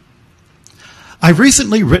 I've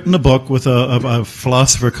recently written a book with a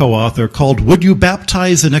philosopher co-author called Would You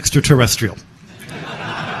Baptize an Extraterrestrial?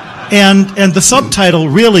 And the subtitle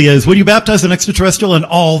really is, would you baptize an extraterrestrial, and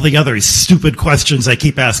all the other stupid questions they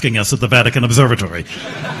keep asking us at the Vatican Observatory.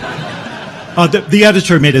 The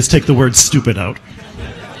editor made us take the word stupid out.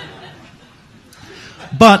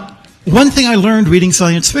 But one thing I learned reading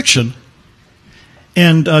science fiction,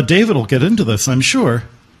 and David will get into this, I'm sure.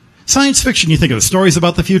 Science fiction, you think of stories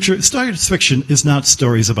about the future. Science fiction is not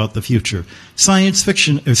stories about the future. Science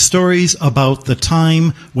fiction is stories about the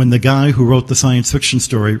time when the guy who wrote the science fiction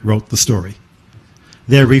story wrote the story.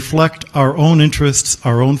 They reflect our own interests,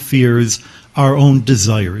 our own fears, our own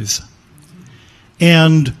desires.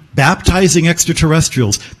 And baptizing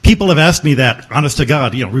extraterrestrials, people have asked me that, honest to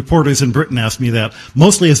God, reporters in Britain asked me that,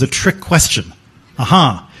 mostly as a trick question.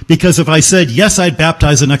 Because if I said, yes, I'd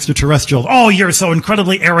baptize an extraterrestrial, oh, you're so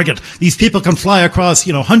incredibly arrogant. These people can fly across,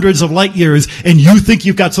 hundreds of light years, and you think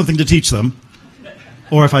you've got something to teach them.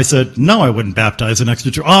 Or if I said, no, I wouldn't baptize an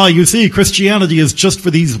extraterrestrial. You see, Christianity is just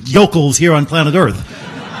for these yokels here on planet Earth.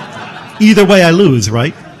 Either way, I lose,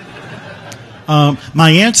 right?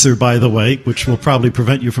 My answer, by the way, which will probably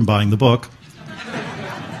prevent you from buying the book,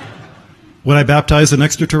 would I baptize an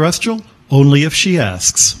extraterrestrial? Only if she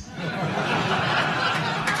asks.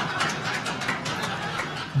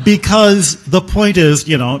 Because the point is,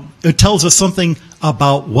 it tells us something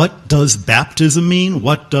about what does baptism mean,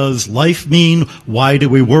 what does life mean, why do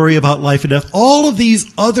we worry about life and death. All of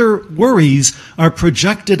these other worries are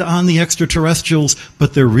projected on the extraterrestrials,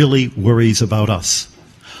 but they're really worries about us.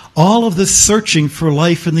 All of this searching for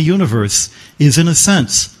life in the universe is, in a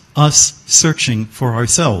sense, us searching for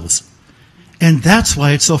ourselves. And that's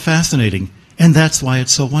why it's so fascinating, and that's why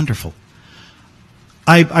it's so wonderful.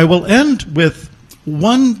 I will end with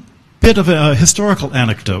one bit of a historical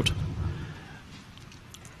anecdote.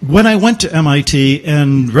 When I went to MIT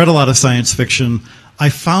and read a lot of science fiction, I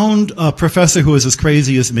found a professor who was as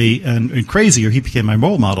crazy as me, and crazier, he became my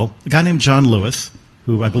role model, a guy named John Lewis,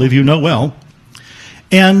 who I believe you know well.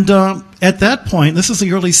 And at that point, this is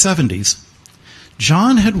the early 70s,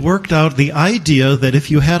 John had worked out the idea that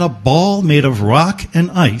if you had a ball made of rock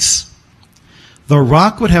and ice, the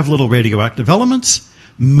rock would have little radioactive elements.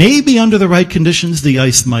 Maybe under the right conditions, the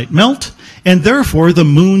ice might melt, and therefore the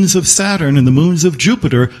moons of Saturn and the moons of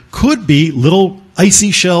Jupiter could be little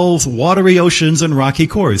icy shelves, watery oceans, and rocky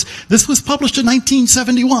cores. This was published in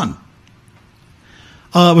 1971.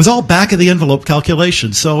 It was all back-of-the-envelope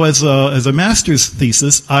calculations. So as a master's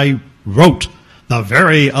thesis, I wrote the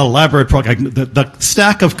very elaborate program. The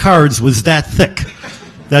stack of cards was that thick.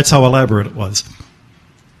 That's how elaborate it was.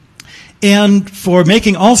 And for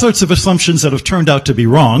making all sorts of assumptions that have turned out to be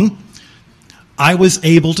wrong, I was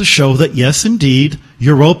able to show that, yes, indeed,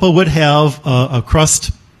 Europa would have a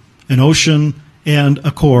crust, an ocean, and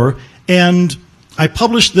a core. And I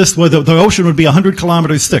published this where the ocean would be 100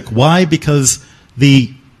 kilometers thick. Why? Because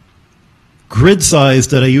the grid size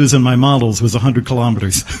that I use in my models was 100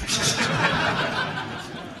 kilometers.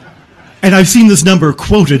 And I've seen this number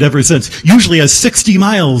quoted ever since, usually as 60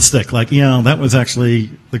 miles thick. Like, yeah, that was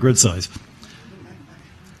actually the grid size.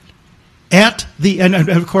 And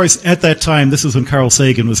of course, at that time, this was when Carl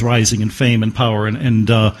Sagan was rising in fame and power, and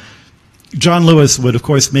John Lewis would, of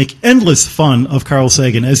course, make endless fun of Carl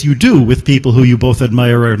Sagan, as you do with people who you both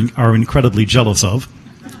admire and are incredibly jealous of.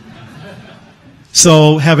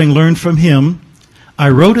 So, having learned from him, I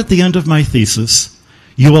wrote at the end of my thesis,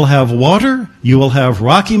 you will have water, you will have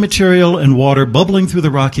rocky material, and water bubbling through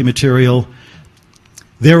the rocky material.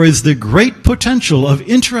 There is the great potential of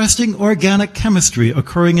interesting organic chemistry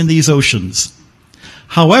occurring in these oceans.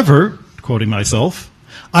 However, quoting myself,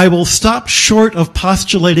 I will stop short of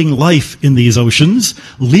postulating life in these oceans,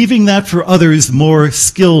 leaving that for others more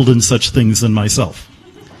skilled in such things than myself.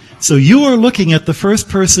 So you are looking at the first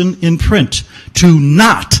person in print to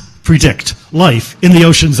not predict life in the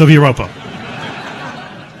oceans of Europa.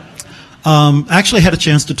 Actually had a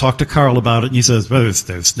chance to talk to Carl about it, and he says, well,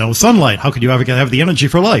 there's no sunlight. How could you ever have the energy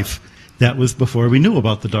for life? That was before we knew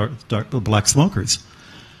about the black smokers.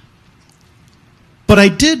 But I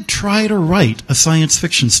did try to write a science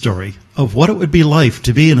fiction story of what it would be like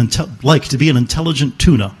to be an intelligent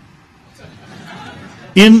tuna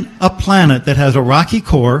in a planet that has a rocky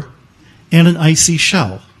core and an icy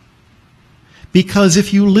shell. Because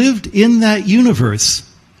if you lived in that universe,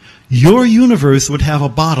 your universe would have a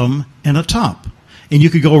bottom and a top. And you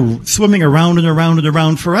could go swimming around and around and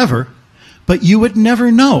around forever, but you would never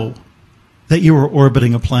know that you were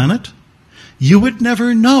orbiting a planet. You would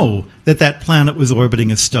never know that that planet was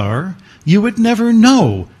orbiting a star. You would never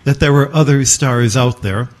know that there were other stars out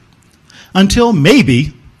there until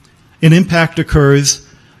maybe an impact occurs,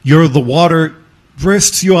 the water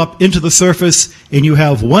bursts you up into the surface, and you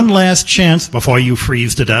have one last chance before you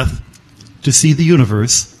freeze to death to see the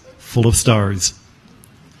universe full of stars.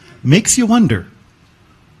 Makes you wonder,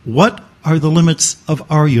 what are the limits of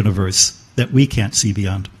our universe that we can't see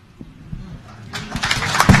beyond?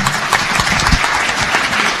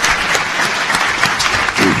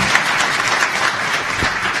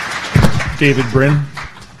 David Brin.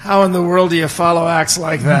 How in the world do you follow acts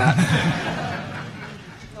like that?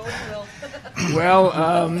 Well,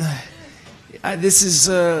 this is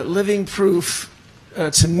living proof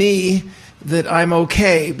to me that I'm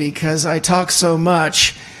okay, because I talk so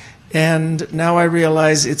much, and now I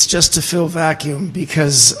realize it's just to fill vacuum,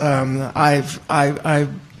 because I've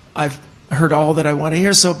heard all that I want to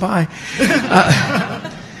hear. So bye.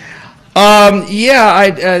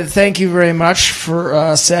 I thank you very much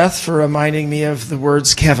for Seth for reminding me of the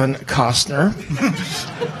words Kevin Costner.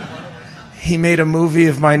 He made a movie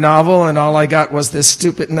of my novel, and all I got was this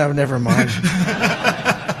stupid. No, never mind.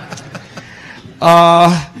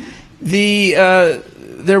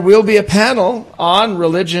 There will be a panel on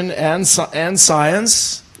religion and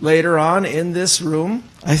science later on in this room.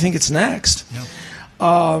 I think it's next. Yep.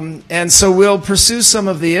 And so we'll pursue some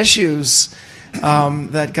of the issues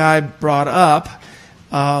that Guy brought up,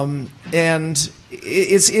 and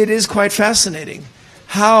it is quite fascinating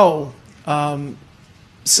how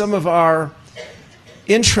some of our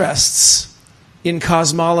interests in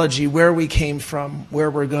cosmology, where we came from,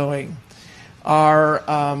 where we're going, are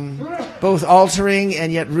both altering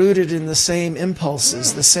and yet rooted in the same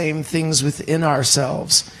impulses, the same things within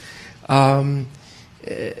ourselves. As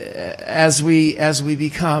we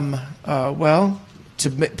become, to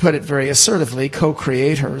put it very assertively,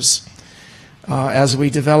 co-creators, as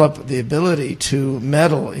we develop the ability to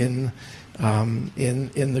meddle in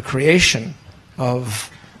the creation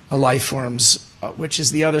of life forms, which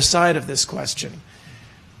is the other side of this question.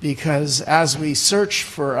 Because as we search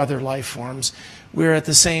for other life forms, we're at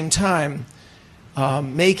the same time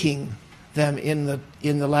making them in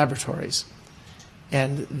the laboratories.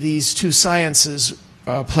 And these two sciences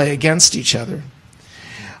play against each other.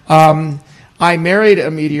 I married a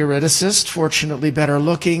meteoriticist, fortunately better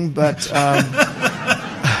looking, but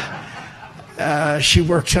she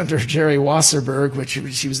worked under Jerry Wasserberg, which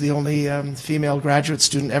she was the only female graduate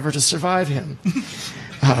student ever to survive him.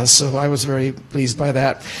 So I was very pleased by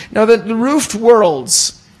that. Now, the roofed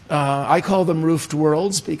worlds, I call them roofed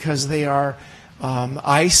worlds because they are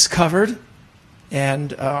ice covered,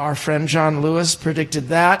 and our friend John Lewis predicted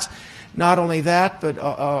that. Not only that, but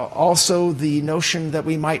also the notion that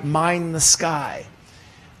we might mine the sky.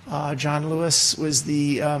 John Lewis was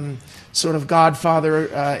the sort of godfather,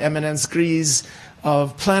 eminence grise,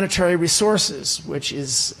 of Planetary Resources, which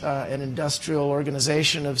is an industrial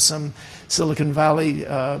organization of some Silicon Valley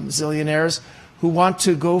zillionaires who want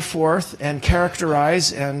to go forth and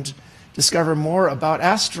characterize and discover more about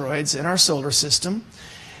asteroids in our solar system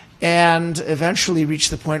and eventually reach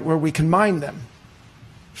the point where we can mine them.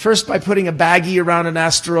 First by putting a baggie around an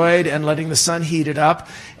asteroid and letting the sun heat it up,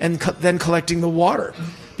 and then collecting the water.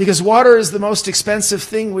 Because water is the most expensive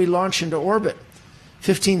thing we launch into orbit.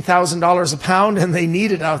 $15,000 a pound, and they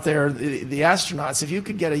need it out there, the astronauts. If you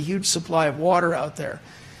could get a huge supply of water out there,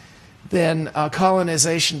 then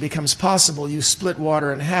colonization becomes possible. You split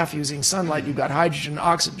water in half using sunlight. You've got hydrogen,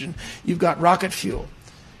 oxygen. You've got rocket fuel.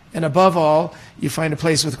 And above all, you find a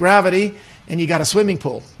place with gravity, and you got a swimming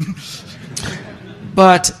pool.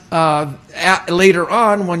 But later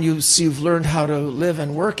on, when you've learned how to live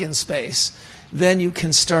and work in space, then you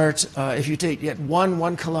can start, if you get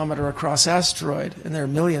 1 kilometer across asteroid, and there are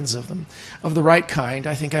millions of them, of the right kind,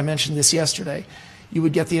 I think I mentioned this yesterday, you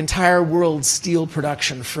would get the entire world's steel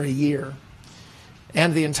production for a year,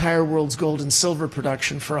 and the entire world's gold and silver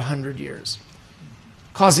production for 100 years,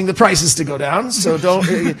 causing the prices to go down, so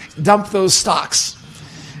don't dump those stocks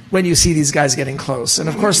when you see these guys getting close. And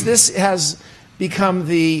of course, this has become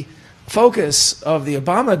the focus of the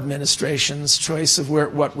Obama administration's choice of where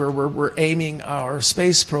we're aiming our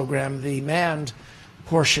space program, the manned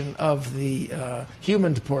portion of the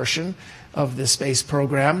human portion of the space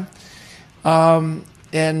program. And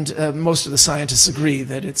most of the scientists agree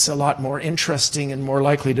that it's a lot more interesting and more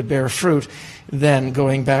likely to bear fruit than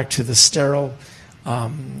going back to the sterile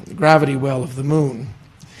gravity well of the moon.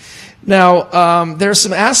 Now, there are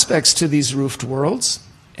some aspects to these roofed worlds.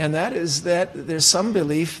 And that is that there's some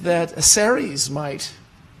belief that Ceres might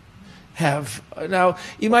have. Now,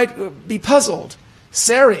 you might be puzzled.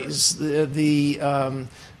 Ceres, the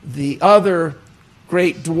other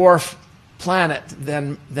great dwarf planet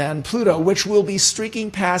than Pluto, which will be streaking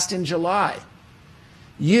past in July.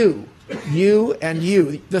 You,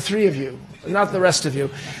 the three of you, not the rest of you,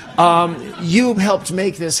 you helped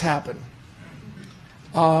make this happen.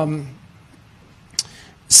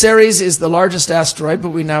 Ceres is the largest asteroid,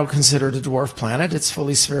 but we now consider it a dwarf planet. It's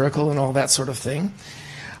fully spherical and all that sort of thing.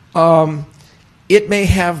 It may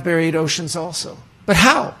have buried oceans also. But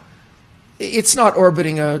how? It's not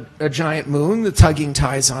orbiting a giant moon, the tugging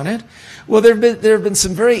tides on it. Well, there have been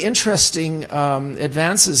some very interesting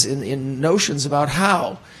advances in notions about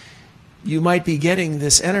how you might be getting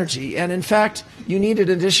this energy. And in fact, you need an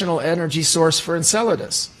additional energy source for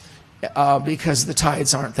Enceladus because the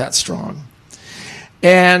tides aren't that strong.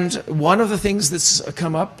 And one of the things that's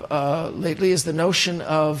come up lately is the notion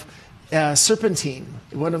of serpentine,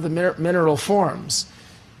 one of the mineral forms.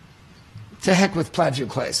 To heck with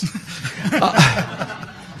plagioclase.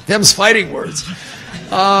 Them's fighting words.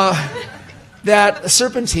 That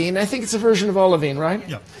serpentine, I think it's a version of olivine, right?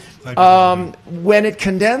 Yeah. When it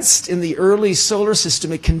condensed in the early solar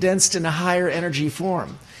system, it condensed in a higher energy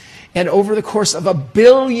form. And over the course of 1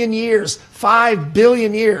 billion years, 5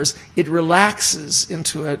 billion years, it relaxes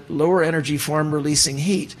into a lower energy form, releasing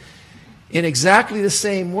heat. In exactly the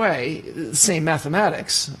same way, the same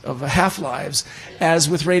mathematics of half-lives as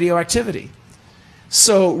with radioactivity.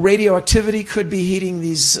 So radioactivity could be heating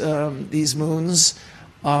these moons,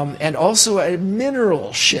 and also a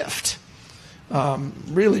mineral shift.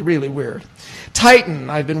 Really, really weird. Titan,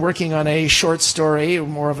 I've been working on a short story,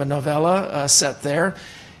 more of a novella set there,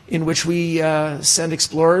 in which we send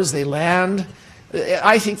explorers, they land.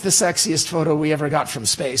 I think the sexiest photo we ever got from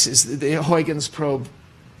space is the Huygens probe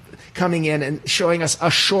coming in and showing us a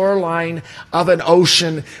shoreline of an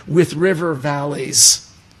ocean with river valleys.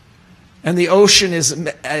 And the ocean is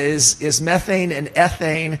methane and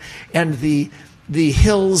ethane, and the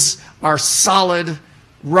hills are solid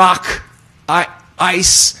rock,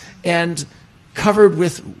 ice, and covered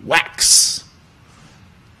with wax.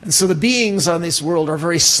 And so the beings on this world are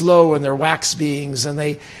very slow, and they're wax beings, and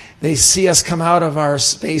they see us come out of our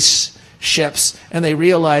spaceships, and they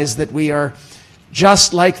realize that we are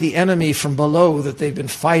just like the enemy from below that they've been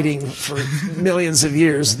fighting for millions of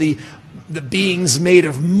years, the beings made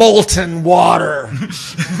of molten water.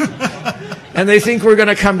 And they think we're going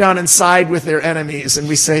to come down and side with their enemies, and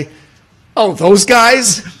we say, Oh, those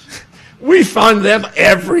guys? We found them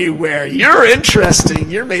everywhere. You're interesting.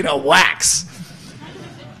 You're made of wax.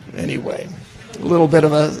 Anyway, a little bit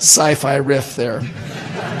of a sci-fi riff there.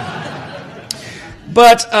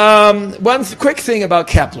 But one quick thing about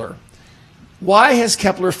Kepler. Why has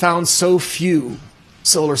Kepler found so few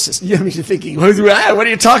solar systems? You're thinking, what are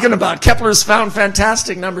you talking about? Kepler's found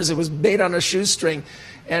fantastic numbers. It was made on a shoestring.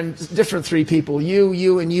 And different three people,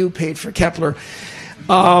 you, and you paid for Kepler.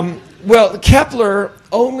 Well, Kepler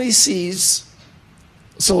only sees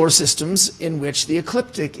solar systems in which the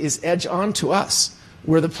ecliptic is edge on to us,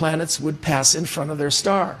 where the planets would pass in front of their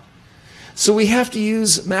star. So we have to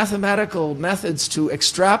use mathematical methods to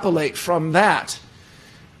extrapolate from that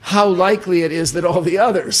how likely it is that all the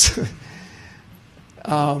others,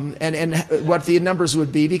 and what the numbers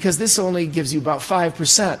would be, because this only gives you about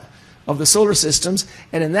 5% of the solar systems,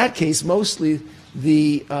 and in that case, mostly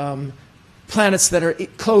the planets that are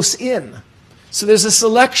close in. So there's a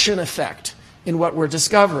selection effect in what we're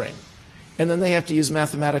discovering. And then they have to use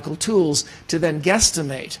mathematical tools to then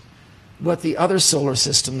guesstimate what the other solar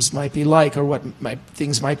systems might be like, or what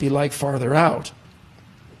things might be like farther out.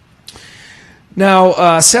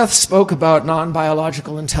 Now, Seth spoke about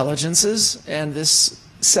non-biological intelligences, and this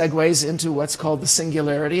segues into what's called the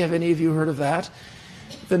singularity. Have any of you heard of that?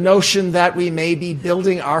 The notion that we may be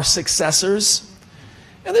building our successors.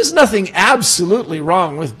 And there's nothing absolutely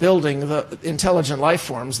wrong with building the intelligent life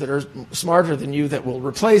forms that are smarter than you that will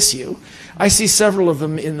replace you. I see several of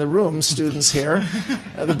them in the room, students here,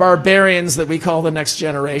 the barbarians that we call the next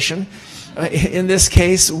generation. In this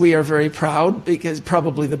case, we are very proud, because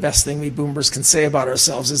probably the best thing we boomers can say about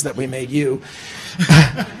ourselves is that we made you,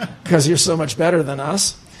 because you're so much better than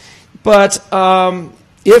us. But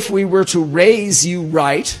if we were to raise you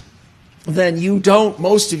right, then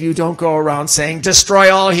most of you don't go around saying,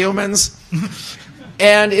 destroy all humans.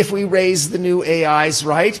 And if we raise the new AIs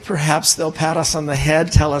right, perhaps they'll pat us on the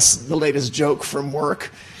head, tell us the latest joke from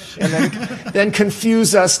work, and then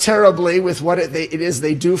confuse us terribly with what it is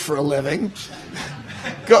they do for a living.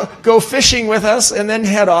 Go fishing with us, and then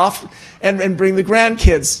head off and bring the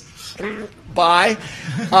grandkids by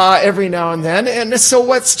every now and then. And so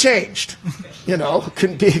what's changed?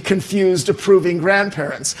 Can be confused, approving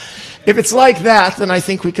grandparents. If it's like that, then I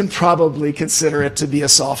think we can probably consider it to be a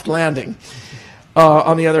soft landing.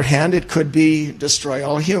 On the other hand, it could be destroy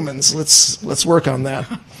all humans. Let's work on that.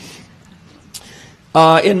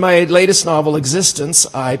 In my latest novel, Existence,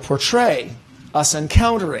 I portray us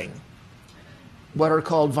encountering what are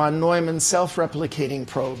called von Neumann self-replicating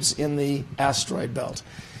probes in the asteroid belt.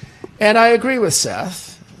 And I agree with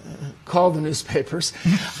Seth, call the newspapers,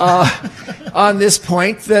 on this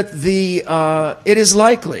point that it is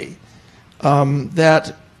likely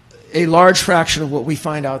that a large fraction of what we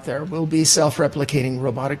find out there will be self-replicating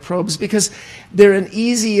robotic probes, because they're an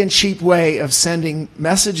easy and cheap way of sending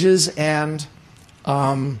messages and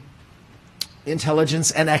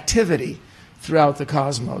intelligence and activity throughout the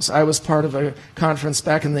cosmos. I was part of a conference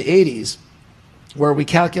back in the 80s where we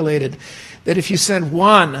calculated that if you send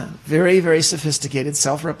one very, very sophisticated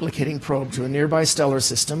self-replicating probe to a nearby stellar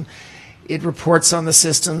system, it reports on the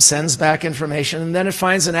system, sends back information, and then it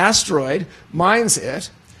finds an asteroid, mines it,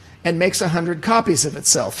 and makes 100 copies of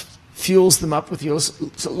itself, fuels them up with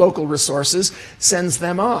local resources, sends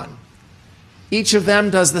them on. Each of them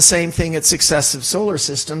does the same thing at successive solar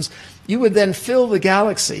systems. You would then fill the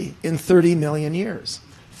galaxy in 30 million years.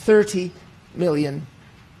 30 million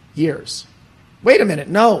years. Wait a minute,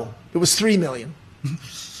 no, it was 3 million.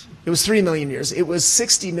 It was 3 million years. It was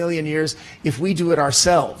 60 million years if we do it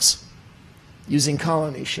ourselves, using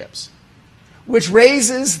colony ships. Which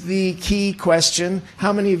raises the key question.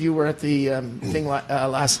 How many of you were at the thing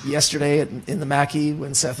yesterday in the Mackey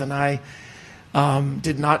when Seth and I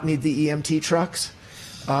did not need the EMT trucks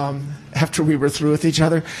after we were through with each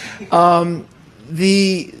other?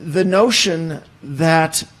 The notion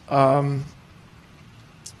that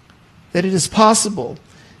that it is possible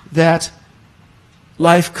that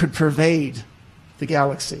life could pervade the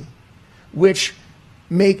galaxy, which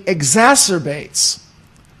exacerbates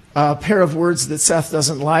a pair of words that Seth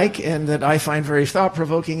doesn't like and that I find very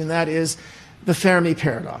thought-provoking, and that is the Fermi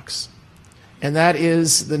paradox. And that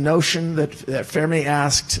is the notion that Fermi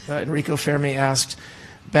asked, Enrico Fermi asked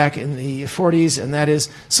back in the 40s, and that is,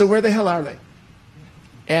 so where the hell are they?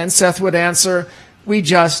 And Seth would answer, we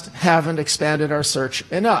just haven't expanded our search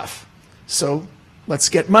enough. So let's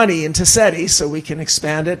get money into SETI so we can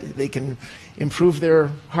expand it. They can improve their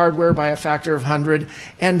hardware by a factor of 100,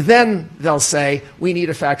 and then they'll say, we need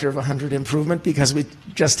a factor of 100 improvement because we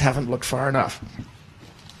just haven't looked far enough.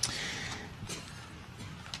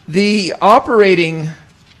 The operating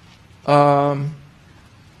The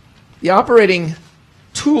operating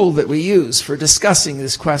tool that we use for discussing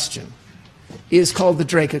this question is called the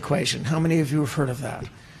Drake equation. How many of you have heard of that? A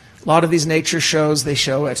lot of these nature shows, they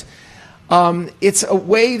show it. It's a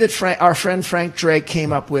way that our friend Frank Drake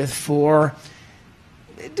came up with for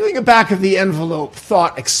doing a back-of-the-envelope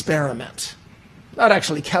thought experiment. Not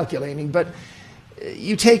actually calculating, but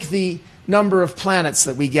you take the number of planets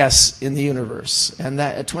that we guess in the universe, and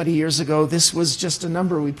that 20 years ago, this was just a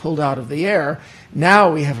number we pulled out of the air.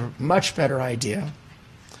 Now we have a much better idea.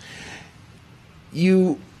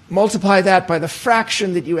 You multiply that by the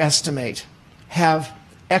fraction that you estimate have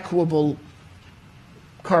equable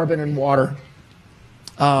carbon and water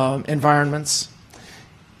environments,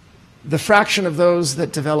 the fraction of those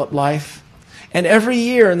that develop life. And every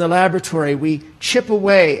year in the laboratory, we chip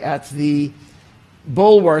away at the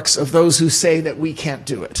bulwarks of those who say that we can't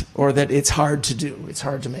do it, or that it's hard to do, it's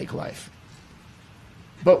hard to make life.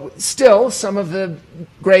 But still, some of the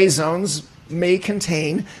gray zones may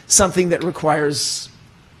contain something that requires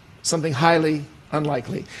something highly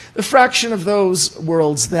unlikely. The fraction of those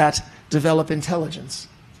worlds that develop intelligence.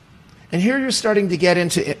 And here you're starting to get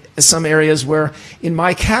into some areas where, in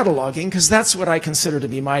my cataloging, because that's what I consider to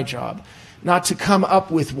be my job, not to come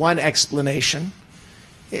up with one explanation.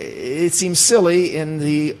 It seems silly in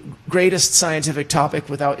the greatest scientific topic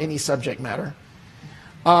without any subject matter.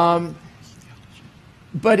 But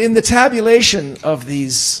in the tabulation of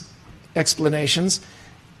these explanations,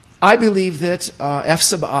 I believe that F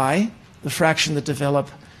sub I, the fraction that develop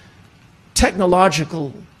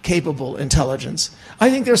technological capable intelligence, I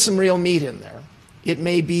think there's some real meat in there. It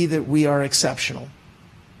may be that we are exceptional.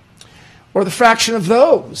 Or the fraction of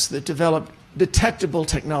those that develop detectable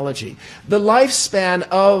technology. The lifespan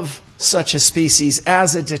of such a species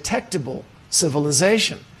as a detectable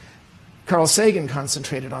civilization. Carl Sagan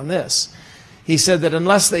concentrated on this. He said that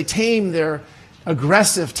unless they tame their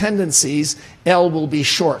aggressive tendencies, L will be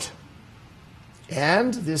short.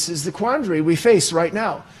 And this is the quandary we face right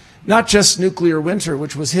now. Not just nuclear winter,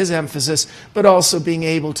 which was his emphasis, but also being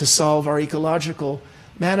able to solve our ecological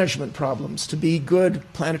management problems, to be good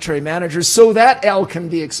planetary managers so that L can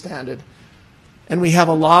be expanded. And we have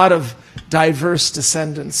a lot of diverse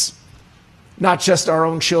descendants, not just our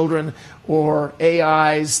own children or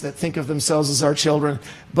AIs that think of themselves as our children,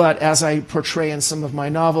 but as I portray in some of my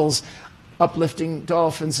novels, uplifting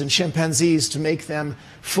dolphins and chimpanzees to make them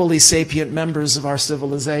fully sapient members of our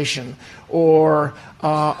civilization, or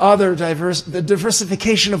the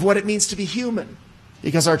diversification of what it means to be human,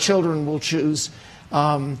 because our children will choose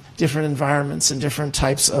different environments and different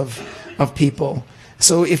types of people.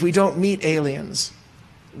 So if we don't meet aliens,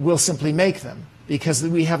 we'll simply make them, because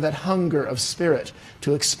we have that hunger of spirit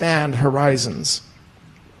to expand horizons.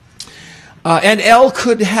 And L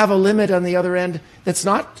could have a limit on the other end that's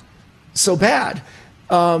not so bad.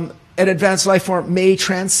 An advanced life form may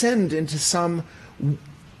transcend into some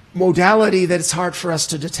modality that it's hard for us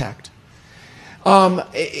to detect.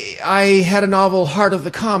 I had a novel, Heart of the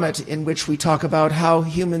Comet, in which we talk about how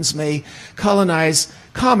humans may colonize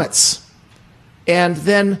comets. And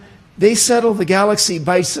then they settle the galaxy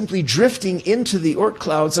by simply drifting into the Oort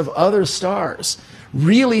clouds of other stars.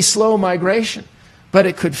 Really slow migration, but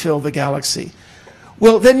it could fill the galaxy.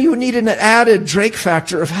 Well, then you need an added Drake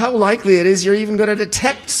factor of how likely it is you're even going to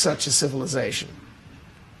detect such a civilization.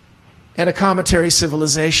 And a cometary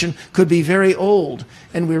civilization could be very old,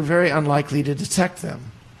 and we're very unlikely to detect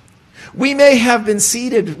them. We may have been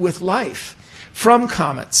seeded with life from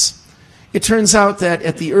comets. It turns out that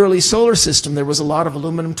at the early solar system, there was a lot of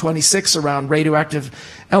aluminum-26 around, radioactive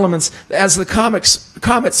elements. As the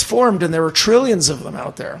comets formed, and there were trillions of them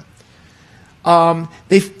out there,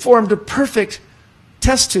 they formed a perfect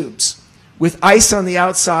test tubes with ice on the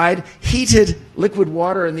outside, heated liquid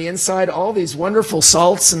water in the inside, all these wonderful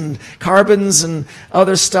salts and carbons and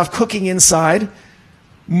other stuff cooking inside.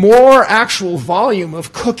 More actual volume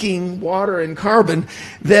of cooking water and carbon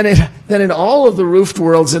than in all of the roofed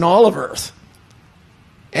worlds in all of Earth.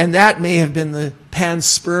 And that may have been the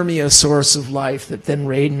panspermia source of life that then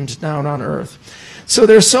rained down on Earth. So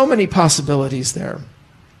there's so many possibilities there.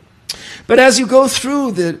 But as you go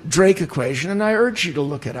through the Drake equation, and I urge you to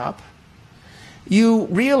look it up, you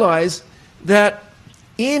realize that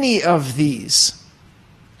any of these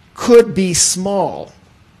could be small,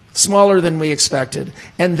 smaller than we expected,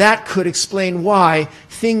 and that could explain why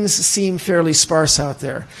things seem fairly sparse out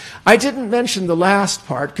there. I didn't mention the last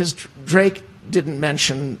part because Drake didn't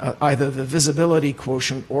mention either the visibility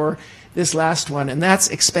quotient or this last one, and that's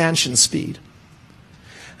expansion speed.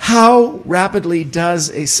 How rapidly does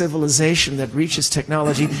a civilization that reaches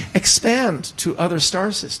technology expand to other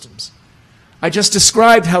star systems? I just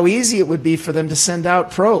described how easy it would be for them to send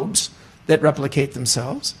out probes that replicate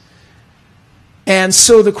themselves. And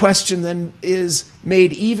so the question then is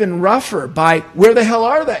made even rougher by where the hell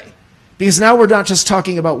are they? Because now we're not just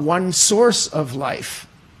talking about one source of life,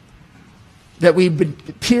 that we've been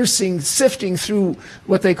sifting through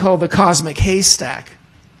what they call the cosmic haystack,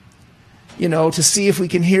 to see if we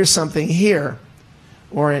can hear something here.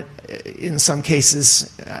 Or in some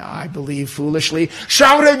cases, I believe foolishly,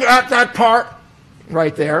 shouting at that part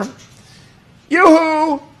right there.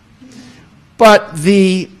 Yoo-hoo! But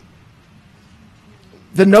the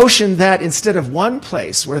notion that instead of one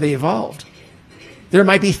place where they evolved, there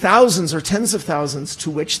might be thousands or tens of thousands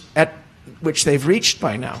at which they've reached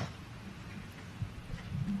by now.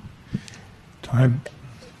 Time.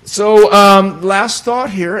 So last thought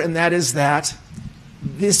here, and that is that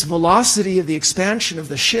this velocity of the expansion of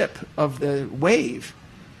the ship, of the wave,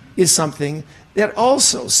 is something that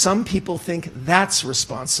also some people think that's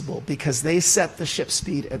responsible because they set the ship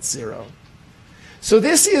speed at 0. So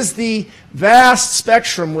this is the vast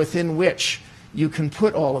spectrum within which you can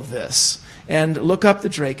put all of this. And look up the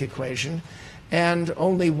Drake equation. And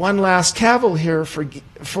only one last cavil here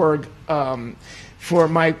for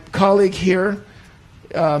my colleague here,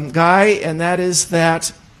 Guy, and that is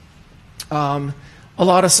that a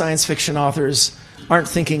lot of science fiction authors aren't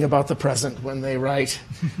thinking about the present when they write.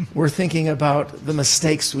 We're thinking about the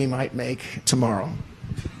mistakes we might make tomorrow.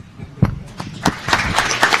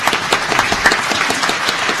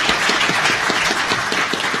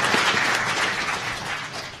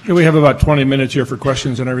 Okay, we have about 20 minutes here for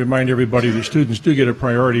questions, and I remind everybody the students do get a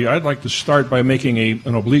priority. I'd like to start by making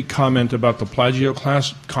an oblique comment about the Plagio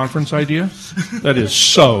class conference idea. That is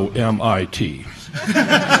so MIT.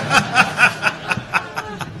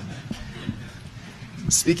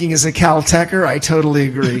 Speaking as a Caltecher, I totally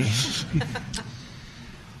agree.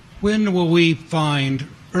 When will we find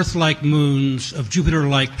Earth-like moons of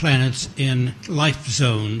Jupiter-like planets in life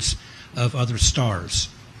zones of other stars?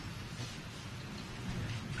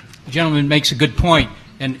 The gentleman makes a good point,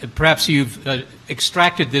 and perhaps you've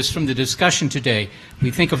extracted this from the discussion today.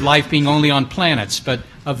 We think of life being only on planets, but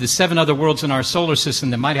of the 7 other worlds in our solar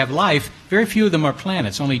system that might have life, very few of them are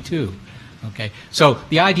planets, only 2. Okay, so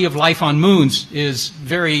the idea of life on moons is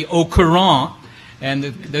very au courant, and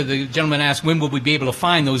the gentleman asked, when will we be able to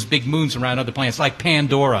find those big moons around other planets, like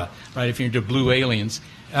Pandora, right, if you're into blue aliens?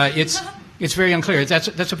 It's very unclear.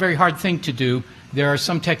 That's a very hard thing to do. There are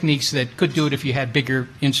some techniques that could do it if you had bigger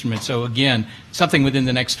instruments. So again, something within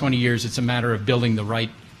the next 20 years, it's a matter of building the right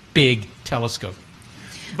big telescope.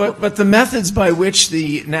 But the methods by which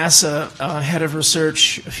the NASA head of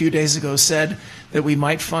research a few days ago said that we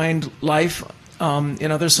might find life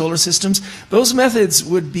in other solar systems, those methods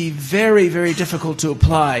would be very, very difficult to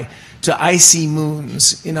apply to icy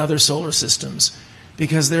moons in other solar systems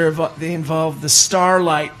because they involve the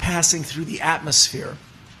starlight passing through the atmosphere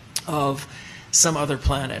of some other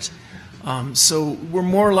planet. So we're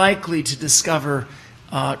more likely to discover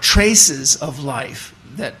traces of life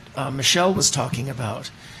that Michelle was talking about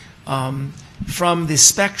from the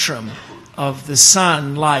spectrum of the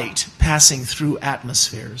sun light passing through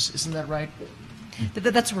atmospheres. Isn't that right?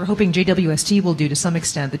 That's what we're hoping JWST will do to some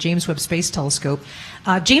extent, the James Webb Space Telescope.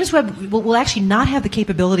 James Webb will actually not have the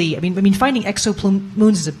capability. I mean, finding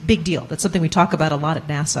exomoons is a big deal. That's something we talk about a lot at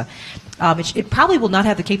NASA. It probably will not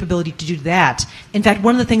have the capability to do that. In fact,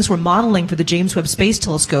 one of the things we're modeling for the James Webb Space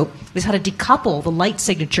Telescope is how to decouple the light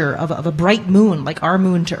signature of a bright moon, like our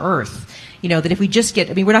moon, to Earth. That if we just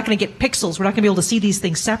we're not going to get pixels, we're not going to be able to see these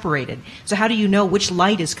things separated. So how do you know which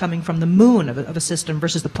light is coming from the moon of a system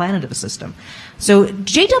versus the planet of a system? So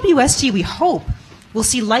JWST, we hope, will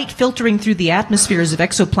see light filtering through the atmospheres of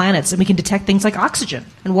exoplanets, and we can detect things like oxygen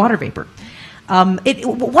and water vapor. One of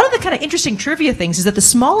the kind of interesting trivia things is that the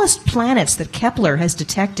smallest planets that Kepler has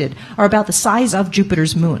detected are about the size of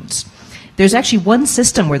Jupiter's moons. There's actually one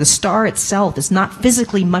system where the star itself is not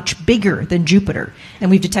physically much bigger than Jupiter, and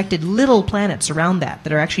we've detected little planets around that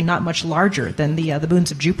are actually not much larger than the moons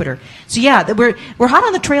of Jupiter. So yeah, we're hot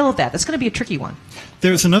on the trail of that. That's going to be a tricky one.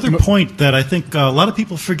 There's another point that I think a lot of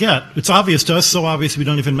people forget. It's obvious to us, so obvious we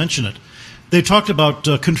don't even mention it. They talked about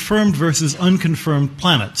confirmed versus unconfirmed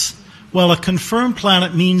planets. Well, a confirmed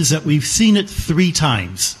planet means that we've seen it 3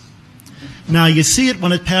 times. Now, you see it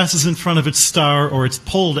when it passes in front of its star or it's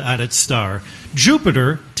pulled at its star.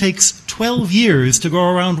 Jupiter takes 12 years to go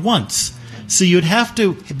around once. So you'd have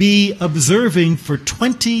to be observing for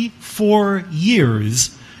 24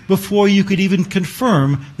 years before you could even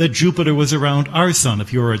confirm that Jupiter was around our sun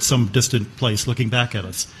if you were at some distant place looking back at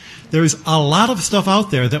us. There's a lot of stuff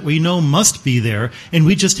out there that we know must be there, and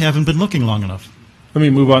we just haven't been looking long enough. Let me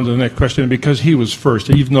move on to the next question. Because he was first,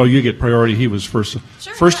 even though you get priority, he was first.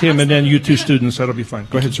 Sure, first him, and then you two absolutely. students. That'll be fine.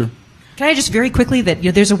 Go ahead, sir. Can I just very quickly that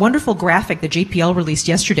there's a wonderful graphic that JPL released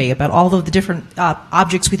yesterday about all of the different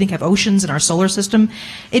objects we think have oceans in our solar system.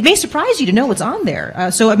 It may surprise you to know what's on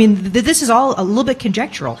there. So, I mean, this is all a little bit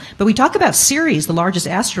conjectural. But we talk about Ceres, the largest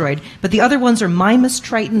asteroid, but the other ones are Mimas,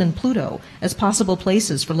 Triton, and Pluto as possible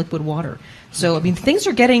places for liquid water. So, I mean, things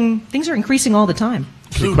are increasing all the time.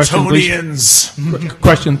 Plutonians.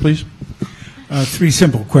 Question, please. Three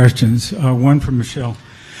simple questions. One for Michelle.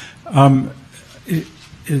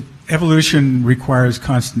 Evolution requires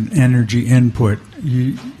constant energy input.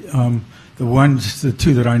 The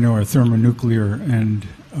two that I know are thermonuclear and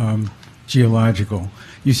geological.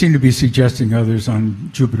 You seem to be suggesting others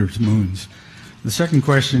on Jupiter's moons. The second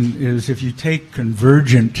question is, if you take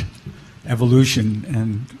convergent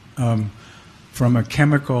evolution and from a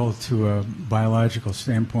chemical to a biological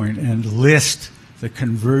standpoint and list the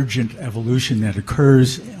convergent evolution that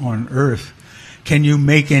occurs on Earth, can you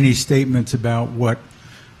make any statements about what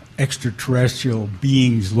extraterrestrial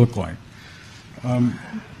beings look like? And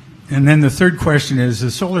then the third question is,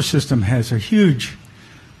 the solar system has a huge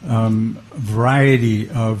variety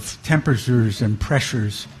of temperatures and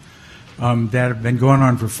pressures that have been going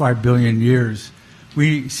on for 5 billion years.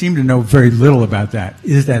 We seem to know very little about that.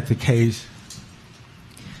 Is that the case?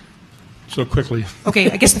 So quickly. Okay,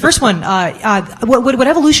 I guess the first one, what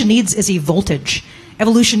evolution needs is a voltage.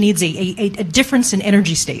 Evolution needs a difference in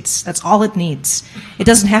energy states. That's all it needs. It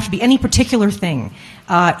doesn't have to be any particular thing.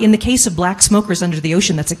 In the case of black smokers under the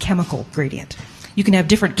ocean, that's a chemical gradient. You can have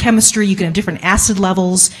different chemistry, you can have different acid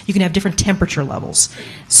levels, you can have different temperature levels.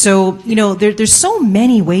 So, there's so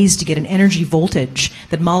many ways to get an energy voltage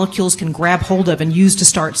that molecules can grab hold of and use to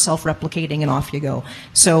start self-replicating, and off you go.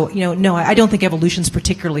 So, no, I don't think evolution's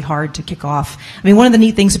particularly hard to kick off. I mean, one of the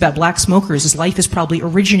neat things about black smokers is life is probably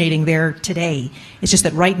originating there today. It's just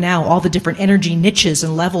that right now, all the different energy niches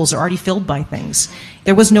and levels are already filled by things.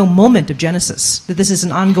 There was no moment of genesis. This is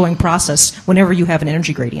an ongoing process whenever you have an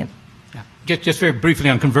energy gradient. Just very briefly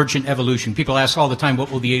on convergent evolution. People ask all the time,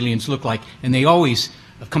 what will the aliens look like? And they always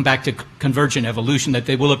come back to convergent evolution, that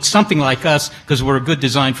they will look something like us because we're a good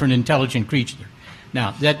design for an intelligent creature.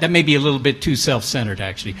 Now, that may be a little bit too self-centered,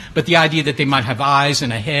 actually. But the idea that they might have eyes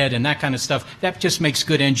and a head and that kind of stuff, that just makes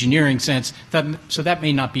good engineering sense. So that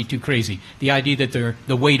may not be too crazy. The idea that they're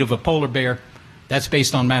the weight of a polar bear, that's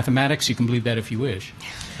based on mathematics. You can believe that if you wish.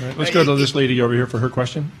 All right, let's go to this lady over here for her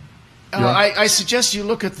question. I suggest you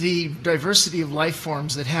look at the diversity of life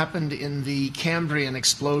forms that happened in the Cambrian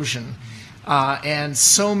explosion, and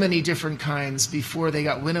so many different kinds before they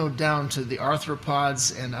got winnowed down to the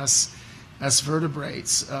arthropods and us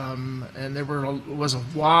vertebrates. And there was a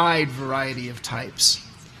wide variety of types.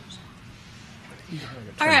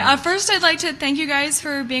 All right, first I'd like to thank you guys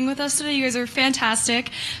for being with us today. You guys are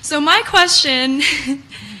fantastic. So my question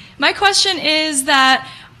is that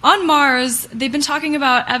on Mars, they've been talking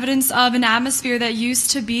about evidence of an atmosphere that used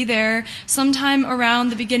to be there sometime around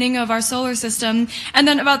the beginning of our solar system. And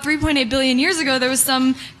then about 3.8 billion years ago, there was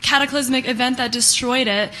some cataclysmic event that destroyed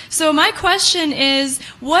it. So my question is,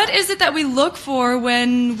 what is it that we look for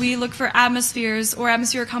when we look for atmospheres or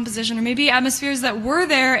atmospheric composition, or maybe atmospheres that were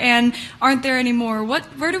there and aren't there anymore?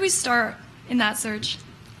 Where do we start in that search?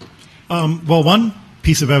 Well, one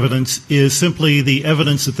piece of evidence is simply the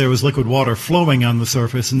evidence that there was liquid water flowing on the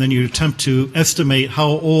surface, and then you attempt to estimate how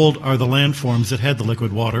old are the landforms that had the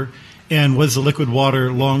liquid water, and was the liquid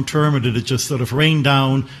water long-term, or did it just sort of rain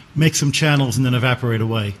down, make some channels, and then evaporate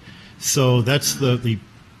away? So that's the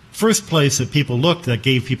first place that people looked that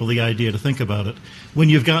gave people the idea to think about it. When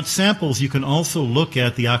you've got samples, you can also look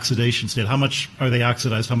at the oxidation state. How much are they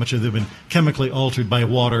oxidized? How much have they been chemically altered by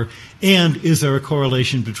water? And is there a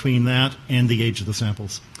correlation between that and the age of the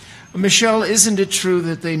samples? Michelle, isn't it true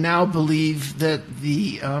that they now believe that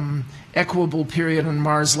the equable period on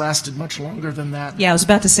Mars lasted much longer than that? Yeah, I was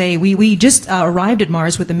about to say, we just arrived at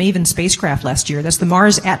Mars with the MAVEN spacecraft last year. That's the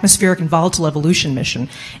Mars Atmospheric and Volatile Evolution mission.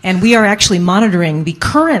 And we are actually monitoring the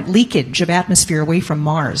current leakage of atmosphere away from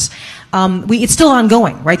Mars. It's still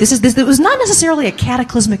ongoing, right? This was not necessarily a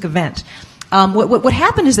cataclysmic event. What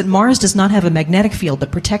happened is that Mars does not have a magnetic field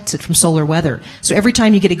that protects it from solar weather. So every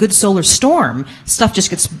time you get a good solar storm, stuff just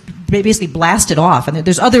gets basically blasted off. And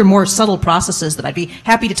there's other more subtle processes that I'd be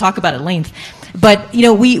happy to talk about at length. But,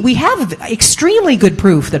 we have extremely good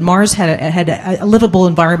proof that Mars had a livable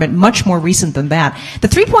environment much more recent than that. The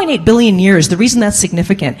 3.8 billion years, the reason that's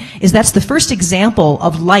significant is that's the first example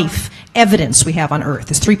of life evidence we have on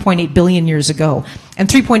Earth is 3.8 billion years ago. And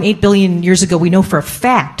 3.8 billion years ago, we know for a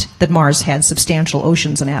fact that Mars had substantial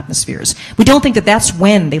oceans and atmospheres. We don't think that that's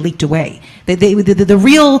when they leaked away.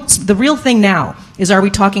 The real thing now is, are we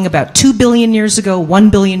talking about 2 billion years ago, 1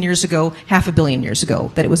 billion years ago, half a billion years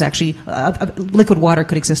ago, that it was actually liquid water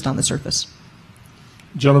could exist on the surface?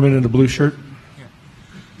 Gentleman in the blue shirt.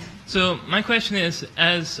 So my question is,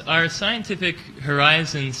 as our scientific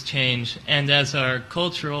horizons change and as our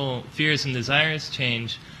cultural fears and desires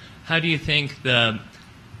change, how do you think the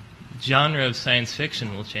genre of science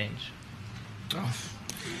fiction will change?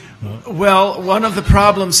 Well, one of the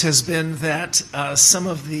problems has been that some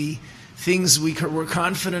of the things we were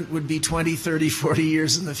confident would be 20, 30, 40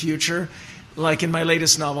 years in the future, like in my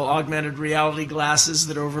latest novel, augmented reality glasses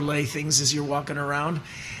that overlay things as you're walking around,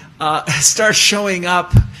 start showing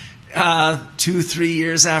up 2-3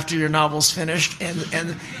 years after your novel's finished,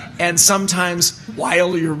 and sometimes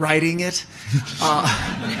while you're writing it.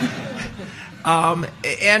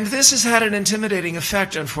 And this has had an intimidating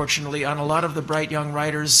effect, unfortunately, on a lot of the bright young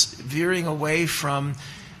writers veering away from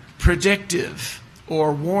predictive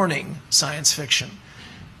or warning science fiction.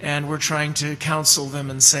 And we're trying to counsel them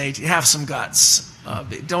and say, have some guts.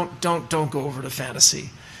 Don't go over to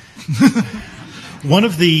fantasy. One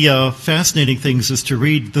of the fascinating things is to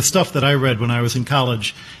read the stuff that I read when I was in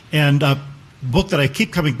college, and a book that I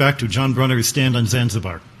keep coming back to, John Brunner's Stand on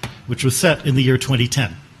Zanzibar, which was set in the year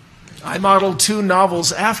 2010. I modeled 2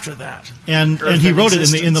 novels after that. And he wrote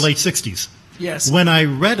it in the late 60s. Yes. When I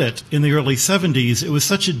read it in the early 70s, it was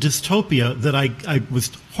such a dystopia that I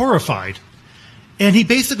was horrified. And he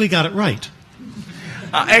basically got it right.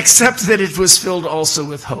 Except that it was filled also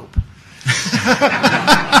with hope.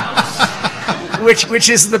 Which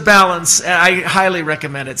is the balance. I highly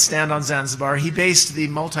recommend it. Stand on Zanzibar. He based the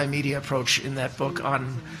multimedia approach in that book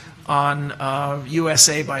on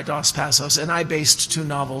USA by Dos Passos, and I based 2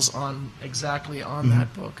 novels on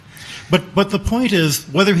that book. But the point is,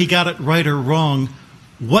 whether he got it right or wrong,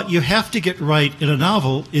 what you have to get right in a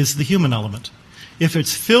novel is the human element. If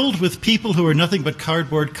it's filled with people who are nothing but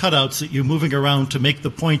cardboard cutouts that you're moving around to make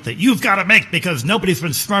the point that you've got to make because nobody's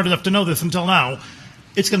been smart enough to know this until now,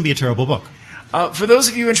 it's going to be a terrible book. For those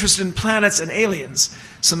of you interested in planets and aliens,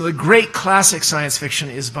 some of the great classic science fiction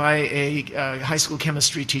is by a high school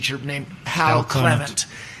chemistry teacher named Hal Clement.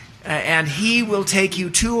 And he will take you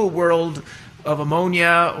to a world of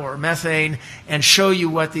ammonia or methane and show you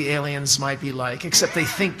what the aliens might be like, except they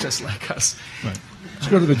think just like us. Right. Let's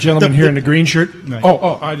go to the gentleman here in the green shirt. Right.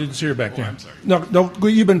 Oh, I didn't see her back there. I'm sorry. No,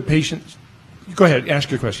 you've been patient. Go ahead, ask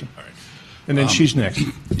your question. All right. And then she's next.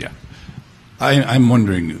 Yeah. I'm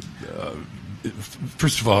wondering,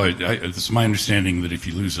 first of all, it's my understanding that if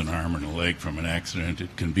you lose an arm and a leg from an accident,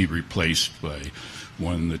 it can be replaced by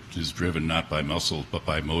one that is driven not by muscle but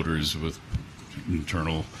by motors with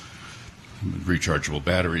internal rechargeable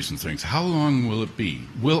batteries and things. How long will it be?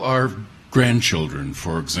 Will our grandchildren,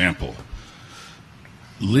 for example,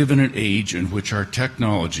 live in an age in which our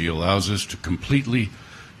technology allows us to completely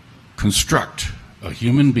construct a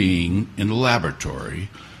human being in a laboratory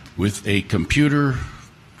with a computer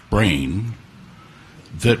brain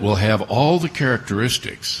that will have all the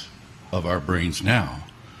characteristics of our brains now,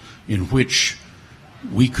 in which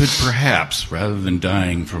we could perhaps, rather than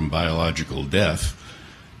dying from biological death,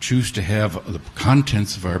 choose to have the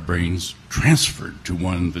contents of our brains transferred to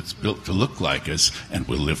one that's built to look like us and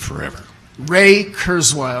will live forever? Ray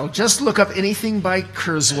Kurzweil. Just look up anything by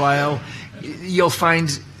Kurzweil. You'll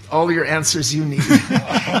find all your answers you need.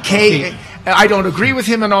 I don't agree with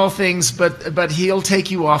him in all things, but he'll take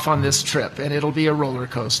you off on this trip, and it'll be a roller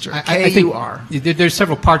coaster. I think there's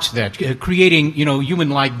several parts to that. Creating,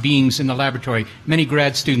 human-like beings in the laboratory. Many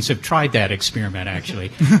grad students have tried that experiment,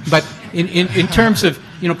 actually. But in terms of,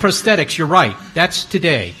 prosthetics, you're right. That's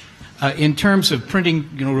today. In terms of printing,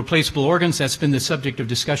 replaceable organs, that's been the subject of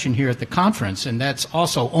discussion here at the conference, and that's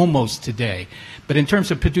also almost today. But in terms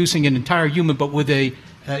of producing an entire human, but with a,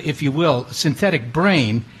 if you will, synthetic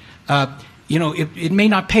brain, it may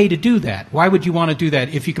not pay to do that. Why would you want to do that?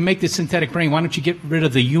 If you can make the synthetic brain, why don't you get rid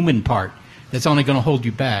of the human part? That's only going to hold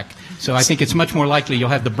you back. So I think it's much more likely you'll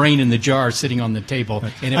have the brain in the jar sitting on the table,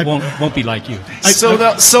 and it won't be like you. So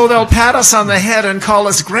they'll pat us on the head and call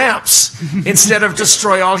us Gramps instead of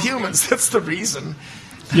destroy all humans. That's the reason.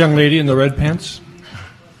 Young lady in the red pants.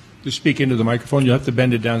 Just speak into the microphone. You'll have to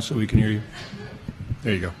bend it down so we can hear you.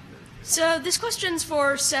 There you go. So this question's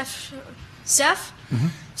for Seth. Mm-hmm.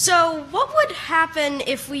 So what would happen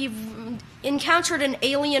if we encountered an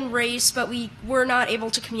alien race but we were not able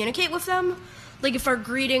to communicate with them? Like if our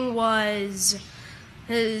greeting was,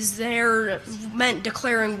 is they're meant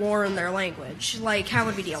declaring war in their language. Like, how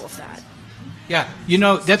would we deal with that? Yeah,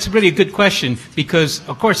 that's really a good question because,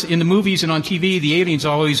 of course, in the movies and on TV, the aliens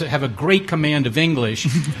always have a great command of English,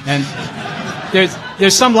 and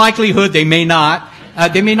there's some likelihood they may not.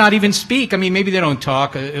 They may not even speak. I mean, maybe they don't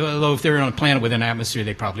talk. Although if they're on a planet with an atmosphere,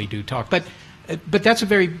 they probably do talk. But that's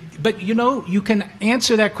you can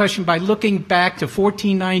answer that question by looking back to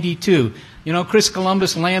 1492. Chris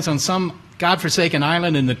Columbus lands on some godforsaken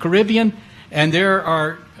island in the Caribbean, and there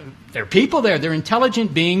are people there. They're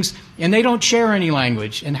intelligent beings, and they don't share any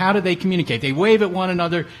language. And how do they communicate? They wave at one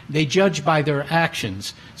another. They judge by their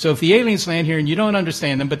actions. So if the aliens land here and you don't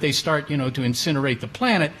understand them, but they start, to incinerate the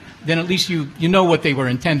planet, then at least you know what they were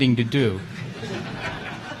intending to do.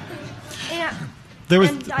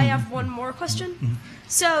 And I have one more question.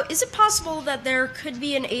 So, is it possible that there could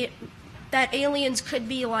be that aliens could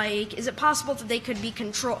be like? Is it possible that they could be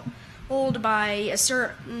controlled by a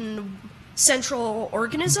certain central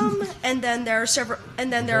organism, and then there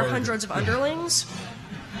are hundreds of underlings?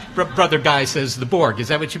 Brother Guy says the Borg. Is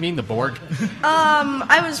that what you mean, the Borg?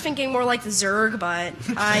 I was thinking more like the Zerg, but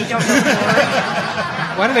I don't know the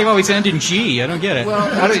Borg. Why do they always end in G? I don't get it. Well,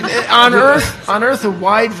 on Earth, a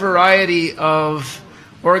wide variety of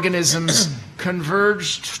organisms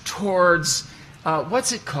converged towards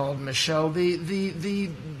what's it called, Michelle? The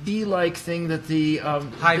bee-like thing that the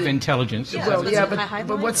hive intelligence. But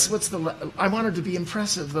what's the? I wanted to be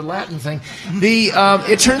impressive. The Latin thing.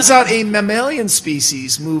 It turns out a mammalian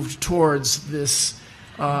species moved towards this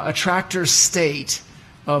attractor state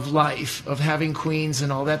of life, of having queens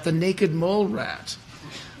and all that. The naked mole rat.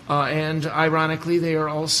 And ironically, they are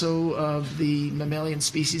also the mammalian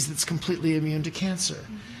species that's completely immune to cancer.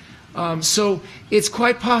 So it's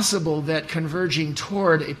quite possible that converging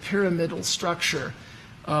toward a pyramidal structure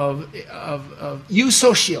of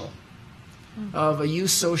eusocial,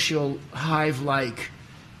 hive-like,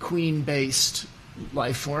 queen-based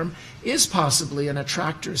life form is possibly an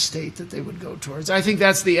attractor state that they would go towards. I think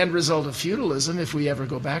that's the end result of feudalism if we ever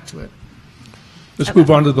go back to it. Let's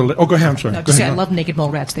move on to the... Oh, go ahead, I'm sorry. No, I love naked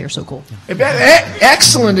mole rats. They are so cool.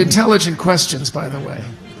 Excellent, intelligent questions, by the way.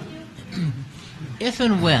 If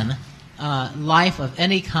and when life of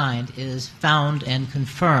any kind is found and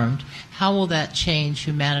confirmed, how will that change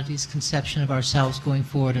humanity's conception of ourselves going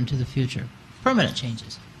forward into the future? Permanent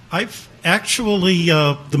changes. I've actually,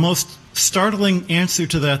 the most startling answer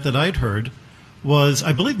to that I'd heard was,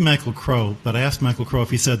 I believe, Michael Crow, but I asked Michael Crow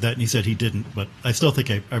if he said that, and he said he didn't, but I still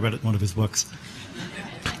think I read it in one of his books,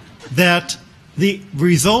 that the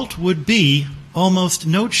result would be almost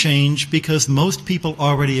no change because most people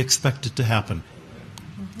already expect it to happen.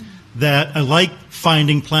 That, like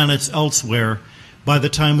finding planets elsewhere, by the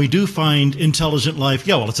time we do find intelligent life,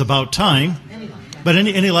 it's about time, but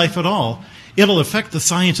any life at all, it'll affect the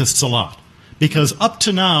scientists a lot. Because up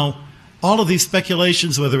to now, all of these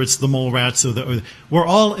speculations, whether it's the mole rats we're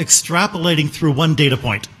all extrapolating through one data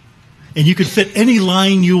point. And you could fit any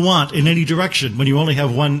line you want in any direction when you only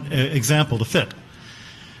have one example to fit.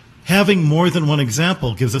 Having more than one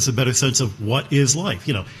example gives us a better sense of what is life.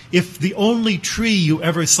 If the only tree you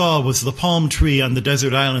ever saw was the palm tree on the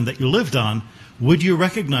desert island that you lived on, would you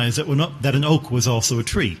recognize that an oak was also a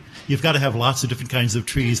tree? You've got to have lots of different kinds of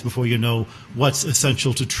trees before you know what's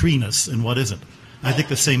essential to treeness and what isn't. I think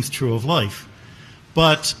the same's true of life.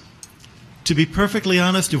 But to be perfectly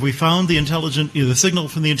honest, if we found the signal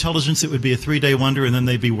from the intelligence, it would be a 3-day wonder, and then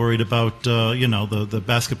they'd be worried about, the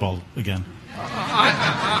basketball again.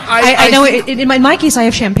 I know. In my case, I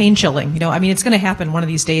have champagne chilling. It's going to happen one of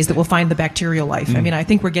these days that we'll find the bacterial life. I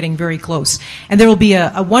think we're getting very close, and there will be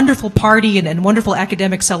a wonderful party and wonderful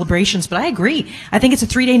academic celebrations. But I agree. I think it's a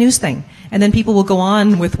 3-day news thing, and then people will go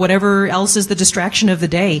on with whatever else is the distraction of the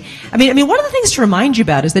day. One of the things to remind you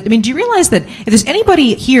about is that, do you realize that if there's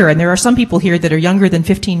anybody here, and there are some people here that are younger than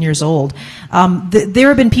 15 years old, there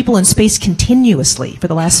have been people in space continuously for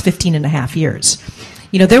the last 15 and a half years.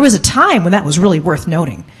 There was a time when that was really worth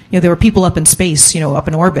noting. There were people up in space, up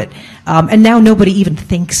in orbit, and now nobody even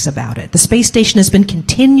thinks about it. The space station has been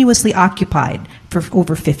continuously occupied for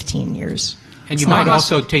over 15 years. And you might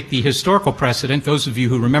also take the historical precedent. Those of you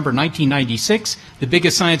who remember 1996, the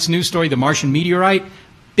biggest science news story, the Martian meteorite,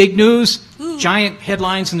 big news, giant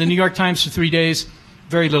headlines in the New York Times for 3 days.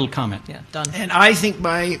 Very little comment. Yeah, done. And I think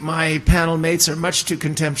my panel mates are much too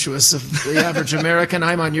contemptuous of the average American.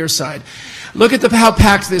 I'm on your side. Look at how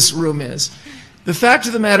packed this room is. The fact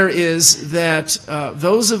of the matter is that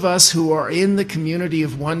those of us who are in the community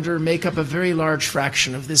of wonder make up a very large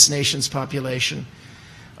fraction of this nation's population.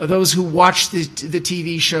 those who watch the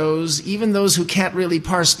TV shows, even those who can't really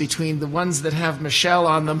parse between the ones that have Michelle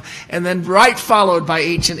on them, and then right followed by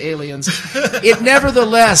Ancient Aliens.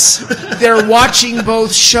 Nevertheless, they're watching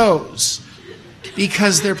both shows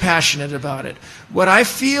because they're passionate about it. What I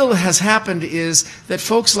feel has happened is that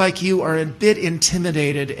folks like you are a bit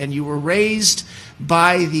intimidated, and you were raised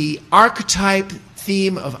by the archetype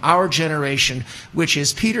theme of our generation, which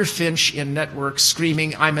is Peter Finch in Networks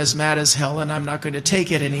screaming, "I'm as mad as hell and I'm not going to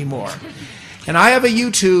take it anymore." And I have a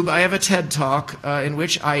YouTube, I have a TED Talk in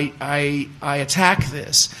which I attack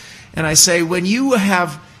this. And I say, when you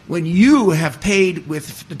have paid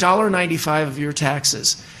with $1.95 of your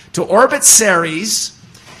taxes to orbit Ceres,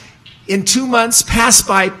 in 2 months pass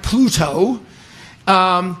by Pluto,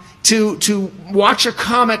 to watch a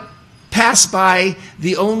comet pass by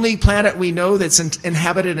the only planet we know that's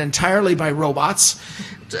inhabited entirely by robots,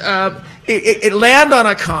 it land on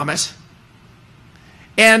a comet,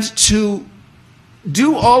 and to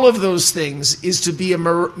do all of those things is to be a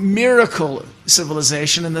miracle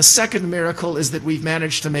civilization, and the second miracle is that we've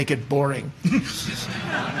managed to make it boring.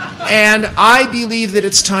 And I believe that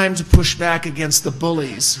it's time to push back against the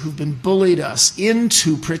bullies who've been bullied us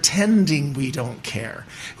into pretending we don't care,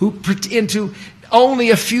 into only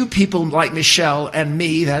a few people like Michelle and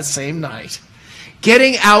me that same night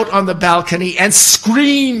getting out on the balcony and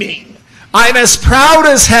screaming, "I'm as proud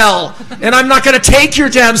as hell, and I'm not going to take your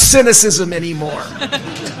damn cynicism anymore."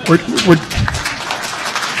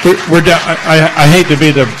 We're down. I hate to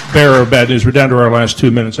be the bearer of bad news. We're down to our last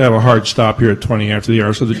 2 minutes. I have a hard stop here at 20 after the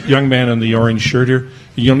hour. So the young man in the orange shirt here,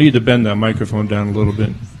 you'll need to bend that microphone down a little bit.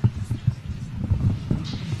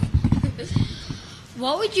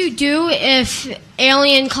 What would you do if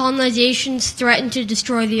alien colonizations threatened to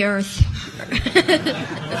destroy the Earth?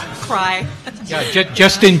 Cry. Yeah,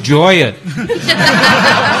 just enjoy it.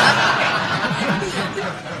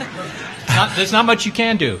 There's not much you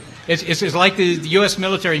can do. It's like the U.S.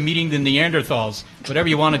 military meeting the Neanderthals. Whatever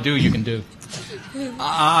you want to do, you can do.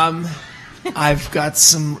 I've got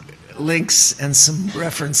some links and some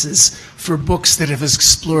references for books that have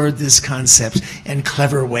explored this concept and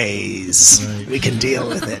clever ways we can deal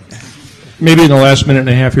with it. Maybe in the last minute and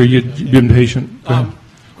a half here, you've been patient.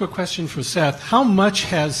 Quick question for Seth. How much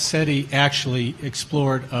has SETI actually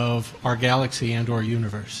explored of our galaxy and or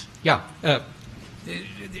universe? Yeah.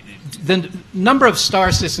 The number of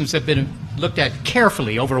star systems that have been looked at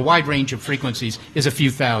carefully over a wide range of frequencies is a few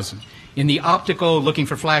thousand. In the optical, looking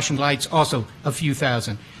for flashing lights, also a few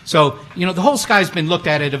thousand. So, the whole sky's been looked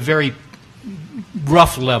at a very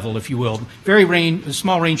rough level, if you will.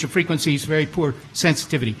 Small range of frequencies, very poor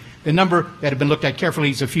sensitivity. The number that have been looked at carefully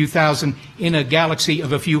is a few thousand in a galaxy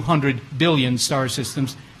of a few 100 billion star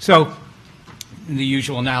systems. So, the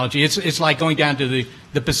usual analogy, it's like going down to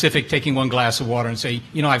the Pacific, taking one glass of water and say,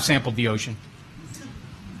 I've sampled the ocean.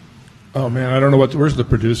 Oh man, I don't know where's the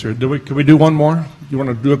producer? Can we do one more? You want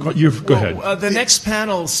to do go ahead. The next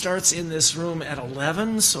panel starts in this room at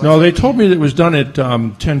 11. So no, they told me that it was done at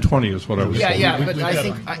 10:20 is what I was told. Yeah, but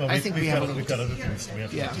I think we have we've got other things.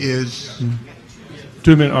 Yeah. Is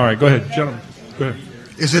 2 minutes. All right, go ahead, gentlemen. Go ahead.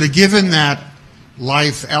 Is it a given that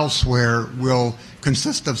life elsewhere will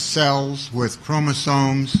consist of cells with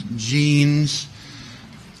chromosomes, genes,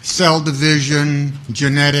 cell division,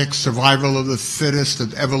 genetics, survival of the fittest,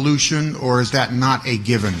 of evolution, or is that not a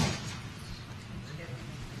given?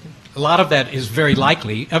 A lot of that is very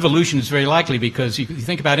likely. Evolution is very likely because you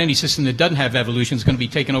think about any system that doesn't have evolution is going to be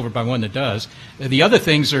taken over by one that does. The other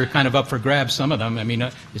things are kind of up for grabs, some of them. I mean,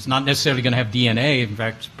 it's not necessarily going to have DNA. In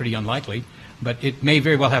fact, it's pretty unlikely. But it may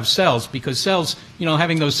very well have cells because cells,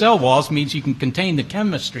 having those cell walls means you can contain the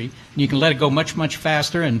chemistry and you can let it go much, much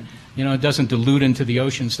faster and, it doesn't dilute into the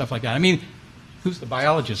ocean, stuff like that. I mean, who's the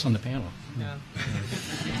biologist on the panel? Yeah.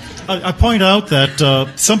 I point out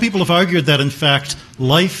that some people have argued that, in fact,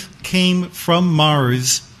 life came from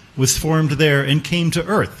Mars, was formed there, and came to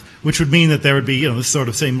Earth, which would mean that there would be, this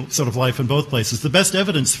same sort of life in both places. The best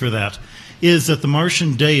evidence for that is that the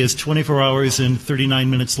Martian day is 24 hours and 39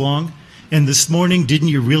 minutes long. And this morning, didn't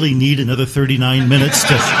you really need another 39 minutes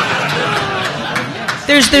to...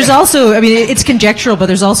 There's also, it's conjectural, but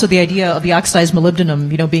there's also the idea of the oxidized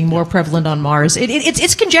molybdenum, being more prevalent on Mars.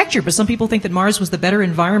 It's conjecture, but some people think that Mars was the better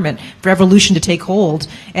environment for evolution to take hold.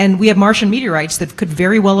 And we have Martian meteorites that could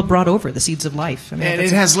very well have brought over the seeds of life. And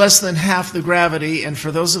it has less than half the gravity, and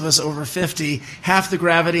for those of us over 50, half the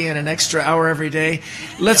gravity and an extra hour every day.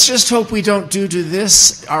 Let's just hope we don't do to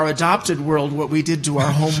this, our adopted world, what we did to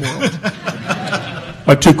our home world.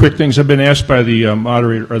 2 quick things. I've been asked by the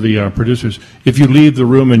moderator or the producers, if you leave the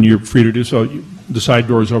room and you're free to do so, the side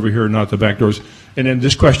doors over here, not the back doors, And then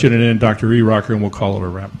this question, and then Dr. E. Rocker, and we'll call it a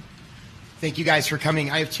wrap. Thank you guys for coming.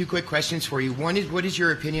 I have two quick questions for you. One is, what is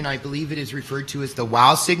your opinion? I believe it is referred to as the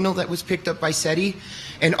WOW signal that was picked up by SETI.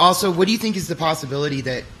 And also, what do you think is the possibility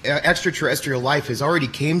that extraterrestrial life has already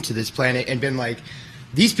came to this planet and been like,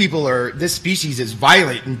 these people are, this species is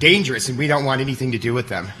violent and dangerous and we don't want anything to do with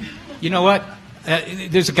them? You know what?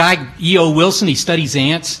 There's a guy, E.O. Wilson, he studies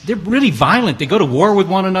ants. They're really violent. They go to war with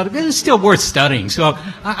one another. It's still worth studying. So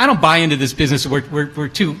I don't buy into this business. We're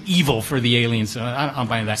too evil for the aliens. So I don't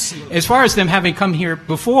buy into that. As far as them having come here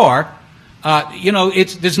before,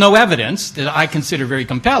 there's no evidence that I consider very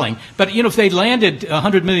compelling. But, if they landed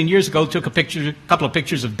 100 million years ago, took a couple of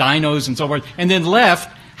pictures of dinos and so forth, and then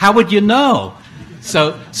left, how would you know?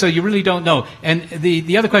 So you really don't know. And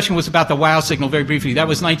the other question was about the WOW signal, very briefly. That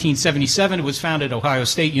was 1977. It was found at Ohio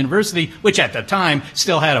State University, which at the time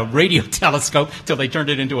still had a radio telescope till they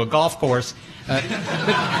turned it into a golf course. But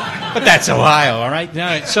that's Ohio, all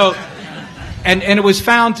right? So, and it was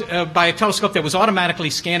found by a telescope that was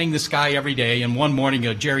automatically scanning the sky every day. And one morning,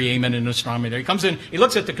 Jerry Amon, an astronomer there, he comes in, he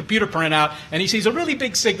looks at the computer printout, and he sees a really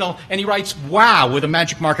big signal, and he writes WOW with a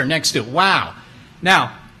magic marker next to it, WOW.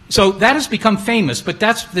 Now, so that has become famous, but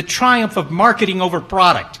that's the triumph of marketing over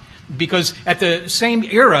product. Because at the same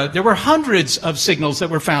era, there were hundreds of signals that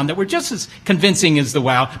were found that were just as convincing as the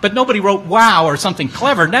WOW, but nobody wrote WOW or something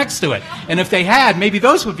clever next to it. And if they had, maybe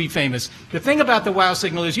those would be famous. The thing about the WOW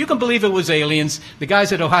signal is you can believe it was aliens. The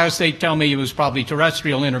guys at Ohio State tell me it was probably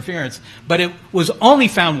terrestrial interference, but it was only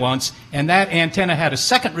found once, and that antenna had a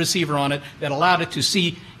second receiver on it that allowed it to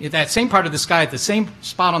see that same part of the sky at the same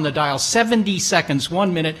spot on the dial 70 seconds,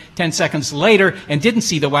 1 minute, 10 seconds later, and didn't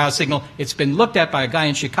see the WOW signal. It's been looked at by a guy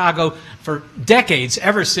in Chicago for decades,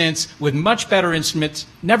 ever since, with much better instruments,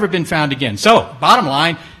 never been found again. So, bottom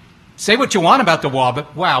line, say what you want about the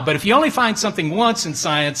WOW, but if you only find something once in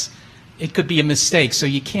science, it could be a mistake, so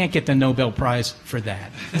you can't get the Nobel Prize for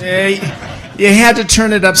that. You had to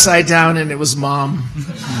turn it upside down, and it was Mom.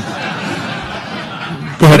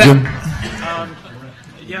 Go ahead, Jim.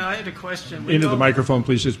 Yeah, I had a question. Into the microphone,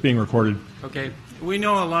 please. It's being recorded. Okay. We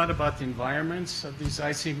know a lot about the environments of these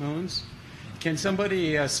icy moons. Can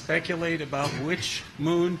somebody speculate about which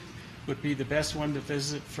moon would be the best one to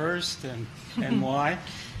visit first and why?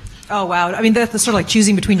 Oh, wow. I mean, that's sort of like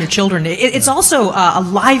choosing between your children. It's also a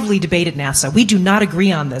lively debate at NASA. We do not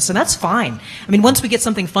agree on this, and that's fine. I mean, once we get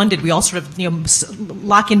something funded, we all sort of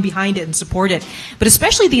lock in behind it and support it. But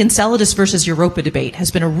especially the Enceladus versus Europa debate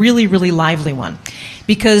has been a really, really lively one.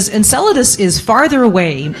 Because Enceladus is farther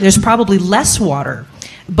away. There's probably less water.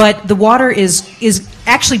 But the water is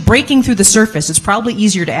actually breaking through the surface. It's probably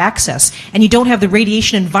easier to access. And you don't have the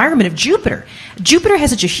radiation environment of Jupiter. Jupiter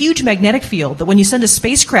has such a huge magnetic field that when you send a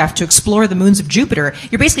spacecraft to explore the moons of Jupiter,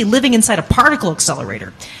 you're basically living inside a particle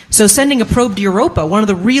accelerator. So sending a probe to Europa, one of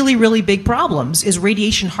the really, really big problems is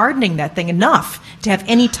radiation hardening that thing enough to have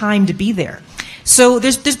any time to be there. So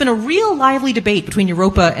there's been a real lively debate between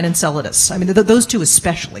Europa and Enceladus. I mean, those two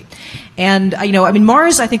especially. And,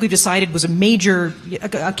 Mars, I think we've decided, was a major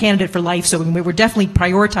a candidate for life, so we're definitely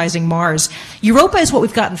prioritizing Mars. Europa is what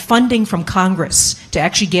we've gotten funding from Congress to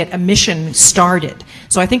actually get a mission started.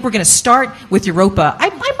 So I think we're going to start with Europa. I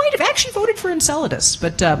might have actually voted for Enceladus,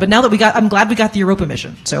 but now that I'm glad we got the Europa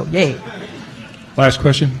mission. So, yay. Last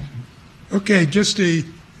question. Okay, just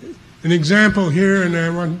an example here, and I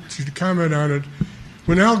want you to comment on it.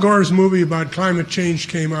 When Al Gore's movie about climate change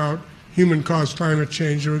came out, human-caused climate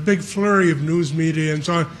change, there was a big flurry of news media and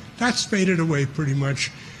so on. That's faded away pretty much.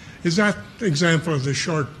 Is that an example of the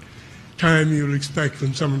short time you'll expect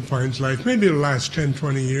when someone finds life? Maybe it'll last 10,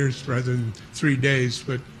 20 years rather than 3 days,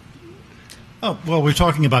 but... Oh, well, we're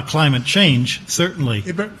talking about climate change, certainly.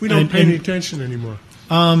 Yeah, but we don't pay any attention anymore.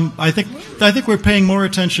 I think we're paying more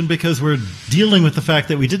attention because we're dealing with the fact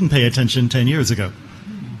that we didn't pay attention 10 years ago.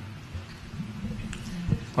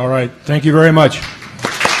 All right. Thank you very much.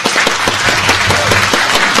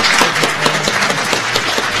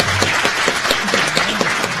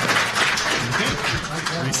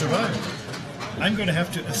 We survived. I'm going to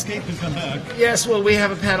have to escape and come back. Yes, well, we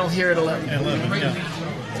have a panel here at 11. At 11, yeah.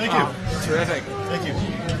 Thank you. Terrific. Thank you.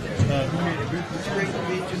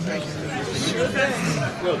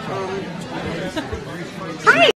 Hi.